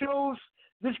lot of shows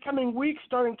this coming week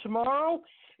starting tomorrow,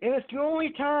 and it's the only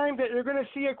time that you're going to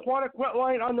see Aquatic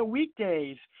Wetline on the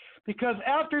weekdays, because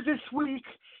after this week,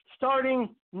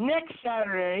 starting next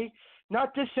Saturday,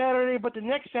 not this Saturday, but the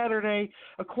next Saturday,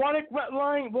 Aquatic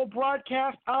Wetline will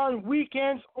broadcast on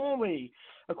weekends only.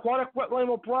 Aquatic Wetline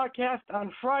will broadcast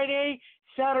on Friday,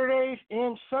 Saturdays,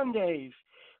 and Sundays,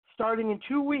 starting in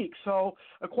 2 weeks. So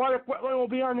Aquatic Wetline will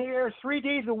be on the air 3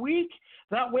 days a week.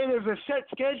 That way there's a set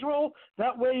schedule.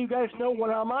 That way you guys know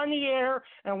when I'm on the air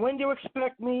and when to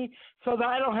expect me, so that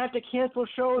I don't have to cancel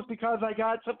shows because I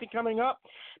got something coming up.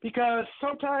 Because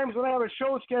sometimes when I have a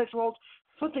show scheduled,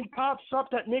 something pops up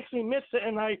that makes me miss it,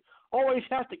 and I always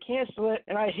have to cancel it,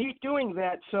 and I hate doing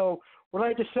that. So what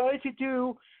I decided to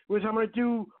do was I'm going to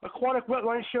do Aquatic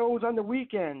Wetline shows on the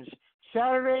weekends,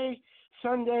 Saturday,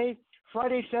 Sunday,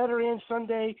 Friday, Saturday, and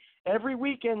Sunday, every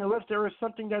weekend, unless there is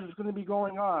something that is going to be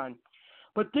going on.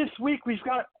 But this week we've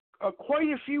got quite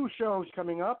a few shows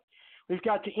coming up. We've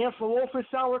got the Amphilophus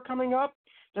Hour coming up.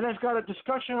 Then I've got a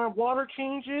discussion on water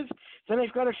changes. Then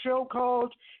I've got a show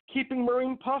called Keeping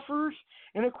Marine Puffers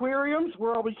in Aquariums,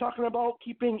 where I'll be talking about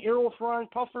keeping aerothron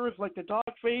puffers like the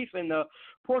dogface and the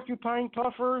porcupine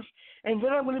puffers. And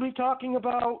then I'm going to be talking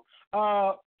about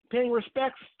paying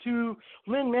respects to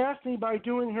Lynn Massey by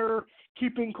doing her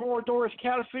Keeping Corridors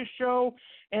Catfish show.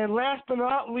 And last but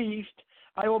not least,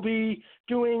 I will be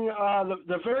doing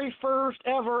the very first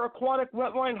ever Aquatic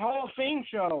Wetline Hall of Fame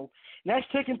show. And that's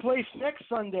taking place next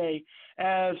Sunday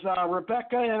as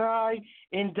Rebecca and I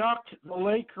induct the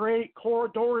late great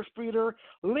Corydoras breeder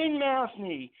Lynn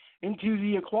Masney into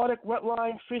the Aquatic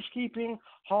Wetline Fish Keeping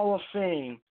Hall of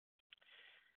Fame.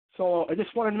 So I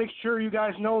just wanted to make sure you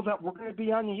guys know that we're going to be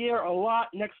on the air a lot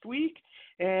next week,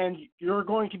 and you're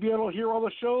going to be able to hear all the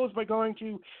shows by going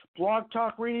to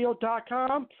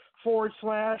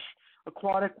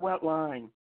blogtalkradio.com/Aquatic Wetline.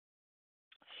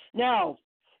 Now,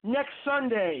 next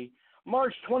Sunday,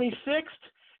 March 26th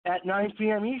at 9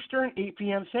 p.m. Eastern, 8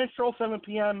 p.m. Central, 7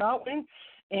 p.m. Mountain,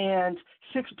 and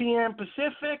 6 p.m.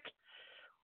 Pacific,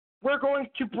 we're going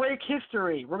to break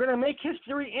history. We're going to make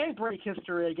history and break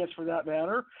history, I guess, for that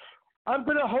matter. I'm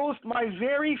going to host my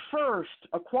very first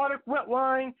Aquatic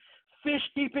Wetline Fish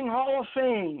Keeping Hall of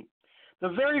Fame. The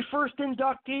very first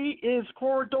inductee is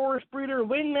Corydoras breeder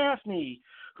Lynn Masney,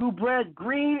 who bred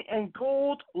green and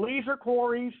gold laser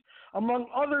quarries, among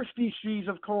other species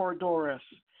of Corydoras.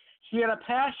 She had a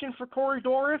passion for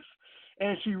Corydoras,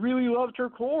 and she really loved her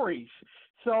quarries.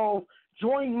 So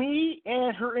join me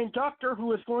and her inductor,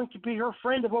 who is going to be her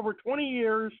friend of over 20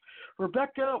 years,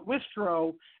 Rebecca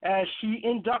Wistro, as she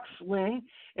inducts Lynn,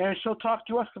 and she'll talk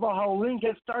to us about how Lynn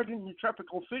gets started in the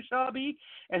tropical fish hobby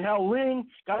and how Lynn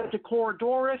got into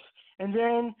Corydoras, and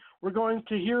then we're going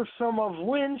to hear some of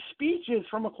Lynn's speeches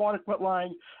from Aquatic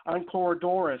Wetline on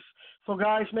Corydoras. So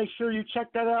guys, make sure you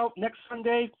check that out next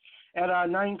Sunday at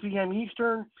 9 p.m.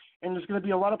 Eastern. And there's going to be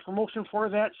a lot of promotion for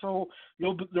that, so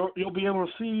you'll be able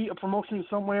to see a promotion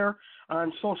somewhere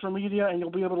on social media, and you'll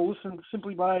be able to listen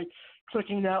simply by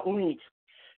clicking that link.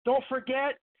 Don't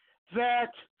forget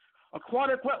that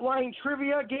Aquatic Wetline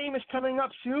Trivia game is coming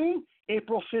up soon,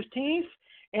 April 15th,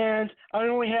 and I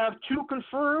only have 2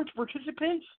 confirmed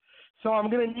participants, so I'm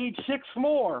going to need 6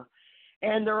 more.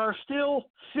 And there are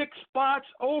still 6 spots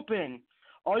open.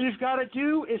 All you've got to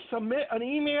do is submit an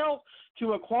email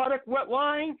to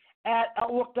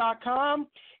aquaticwetline@outlook.com.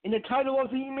 In the title of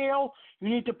the email, you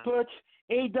need to put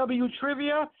AW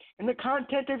Trivia. In the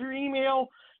content of your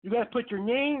email, you got to put your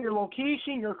name, your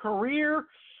location, your career,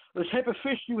 the type of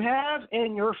fish you have,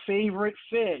 and your favorite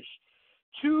fish.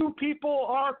 2 people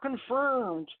are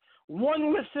confirmed.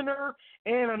 1 listener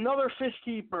and another fish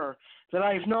keeper that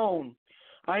I've known.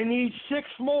 I need 6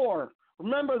 more.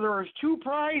 Remember, there is 2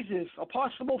 prizes, a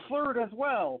possible third as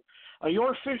well. A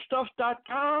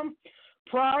YourFishStuff.com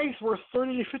prize worth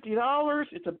 $30 to $50.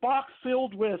 It's a box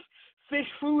filled with fish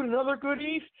food and other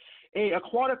goodies, a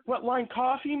Aquatic Wetline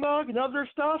coffee mug and other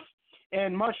stuff,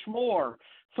 and much more.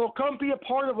 So come be a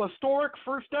part of a historic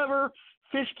first ever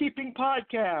fish keeping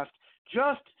podcast.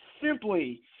 Just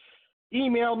simply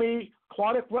email me,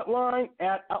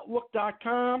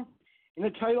 aquaticwetline@outlook.com. In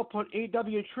the title, put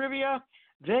AW Trivia.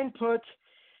 Then put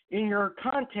in your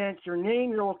content your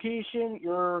name, your location,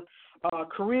 your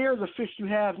career, the fish you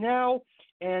have now,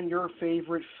 and your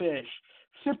favorite fish.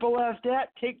 Simple as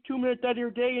that. Take 2 minutes out of your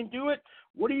day and do it.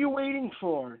 What are you waiting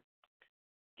for?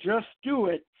 Just do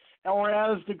it. Or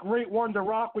as the great one, The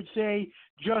Rock, would say,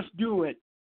 just do it.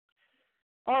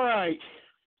 All right.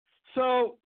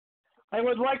 So I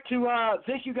would like to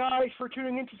thank you guys for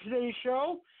tuning into today's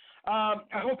show. I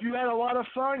hope you had a lot of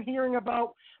fun hearing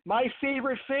about my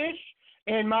favorite fish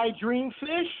and my dream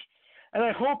fish, and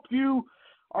I hope you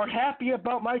are happy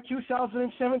about my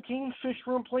 2017 fish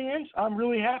room plans. I'm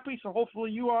really happy, so hopefully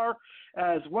you are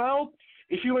as well.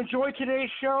 If you enjoyed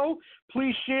today's show,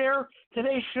 please share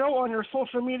today's show on your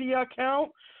social media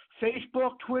account,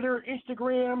 Facebook, Twitter,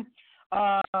 Instagram,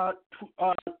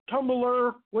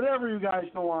 Tumblr, whatever you guys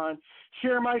go on.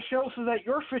 Share my show so that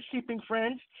your fish-keeping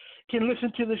friends can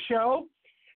listen to the show.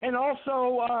 And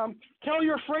also tell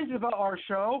your friends about our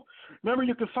show. Remember,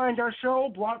 you can find our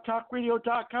show,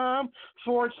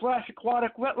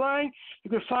 blogtalkradio.com/Aquatic Wetline.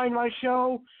 You can find my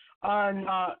show on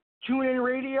TuneIn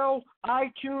Radio,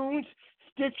 iTunes,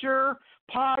 Stitcher,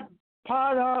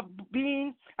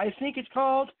 Podbean, I think it's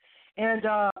called, and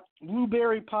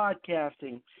Blueberry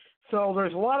Podcasting. So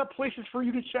there's a lot of places for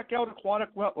you to check out Aquatic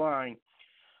Wetline.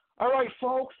 All right,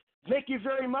 folks. Thank you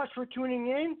very much for tuning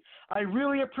in. I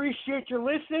really appreciate your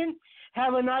listen.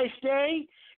 Have a nice day,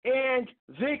 and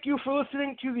thank you for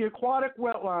listening to the Aquatic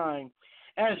Wetline.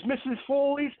 As Mrs.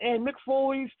 Foley's and Mick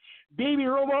Foley's baby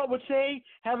robot would say,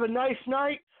 have a nice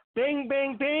night. Bang,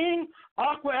 bang, bang.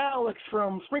 Aqua Alex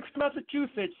from Springfield,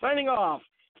 Massachusetts, signing off.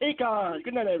 Take on.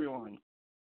 Good night, everyone.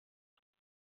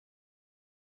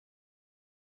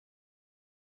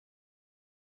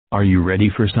 Are you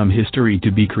ready for some history to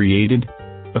be created?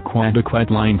 Aquatic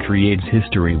Wetline creates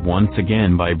history once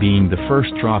again by being the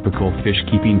first tropical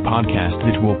fish-keeping podcast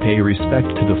that will pay respect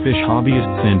to the fish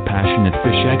hobbyists and passionate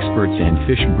fish experts and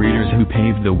fish breeders who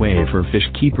paved the way for fish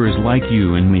keepers like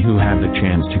you and me who have the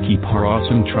chance to keep our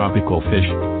awesome tropical fish.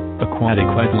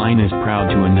 Aquatic Wetline is proud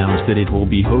to announce that it will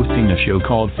be hosting a show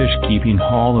called Fish Keeping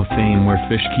Hall of Fame where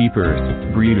fish keepers,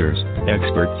 breeders,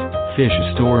 experts, fish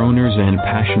store owners and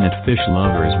passionate fish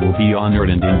lovers will be honored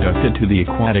and inducted to the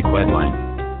Aquatic Wetline.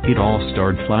 It all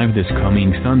starts live this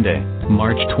coming Sunday,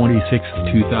 March 26,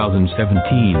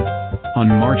 2017. On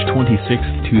March 26,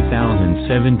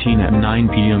 2017 at 9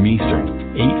 p.m.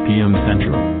 Eastern, 8 p.m.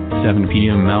 Central, 7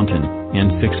 p.m. Mountain,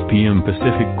 and 6 p.m.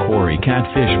 Pacific, Corey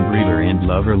catfish breeder and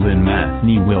lover Lynn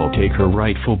Mathney will take her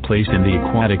rightful place in the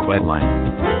Aquatic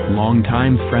Wetline.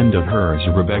 Longtime friend of hers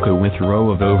Rebecca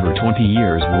Withrow of over 20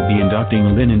 years will be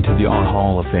inducting Lynn into the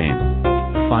Hall of Fame.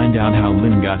 Find out how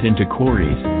Lynn got into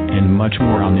Corey's, and much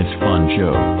more on this fun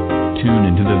show. Tune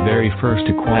into the very first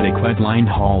Aquatic Wetline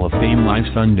Hall of Fame live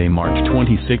Sunday, March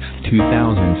 26,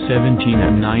 2017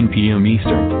 at 9 p.m.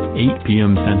 Eastern, 8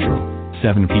 p.m. Central,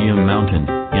 7 p.m. Mountain,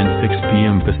 and 6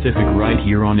 p.m. Pacific right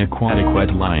here on Aquatic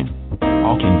Wetline.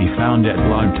 All can be found at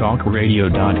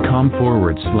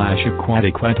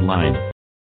blogtalkradio.com/Aquatic Wetline.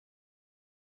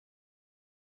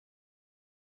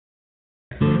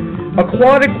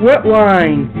 Aquatic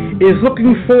Wetline is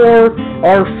looking for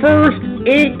our first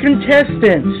 8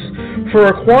 contestants for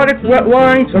Aquatic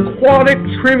Wetline's Aquatic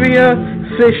Trivia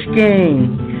Fish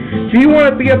Game. Do you want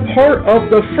to be a part of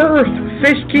the first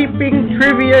fish keeping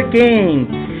trivia game?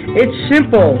 It's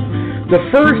simple. The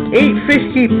first 8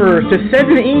 fish keepers to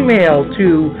send an email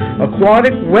to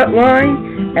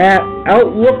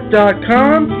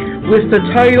aquaticwetline@outlook.com with the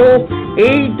title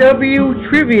AW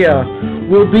Trivia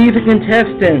will be the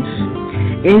contestants.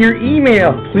 In your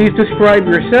email, please describe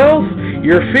yourself,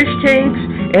 your fish tanks,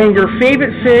 and your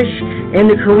favorite fish, and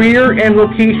the career and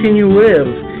location you live.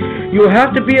 You will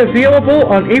have to be available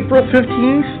on April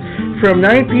 15th from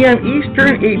 9 p.m.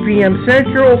 Eastern, 8 p.m.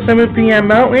 Central, 7 p.m.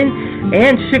 Mountain,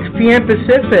 and 6 p.m.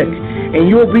 Pacific. And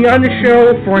you will be on the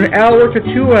show for an hour to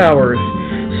 2 hours.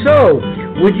 So,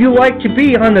 would you like to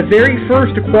be on the very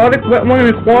first Aquatic Wetline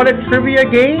Aquatic Trivia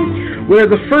Game, where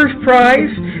the first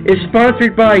prize is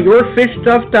sponsored by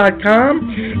YourFishStuff.com,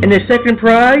 and the second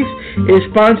prize is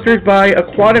sponsored by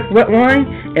Aquatic Wetline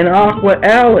and Aqua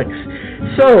Alex?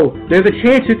 So, there's a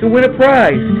chance you can win a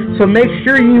prize. So make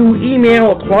sure you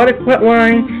email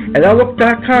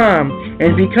aquaticwetline@outlook.com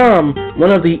and become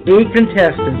one of the 8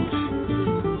 contestants.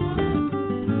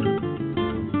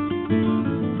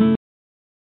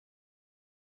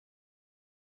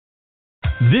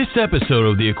 This episode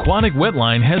of the Aquatic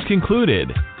Wetline has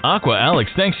concluded. Aqua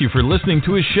Alex thanks you for listening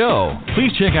to his show.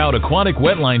 Please check out Aquatic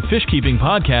Wetline Fish Keeping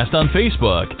Podcast on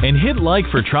Facebook and hit like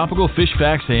for tropical fish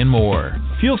facts and more.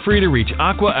 Feel free to reach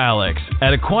Aqua Alex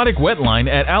at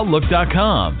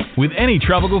aquaticwetline@outlook.com with any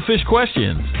tropical fish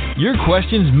questions. Your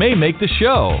questions may make the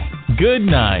show. Good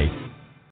night.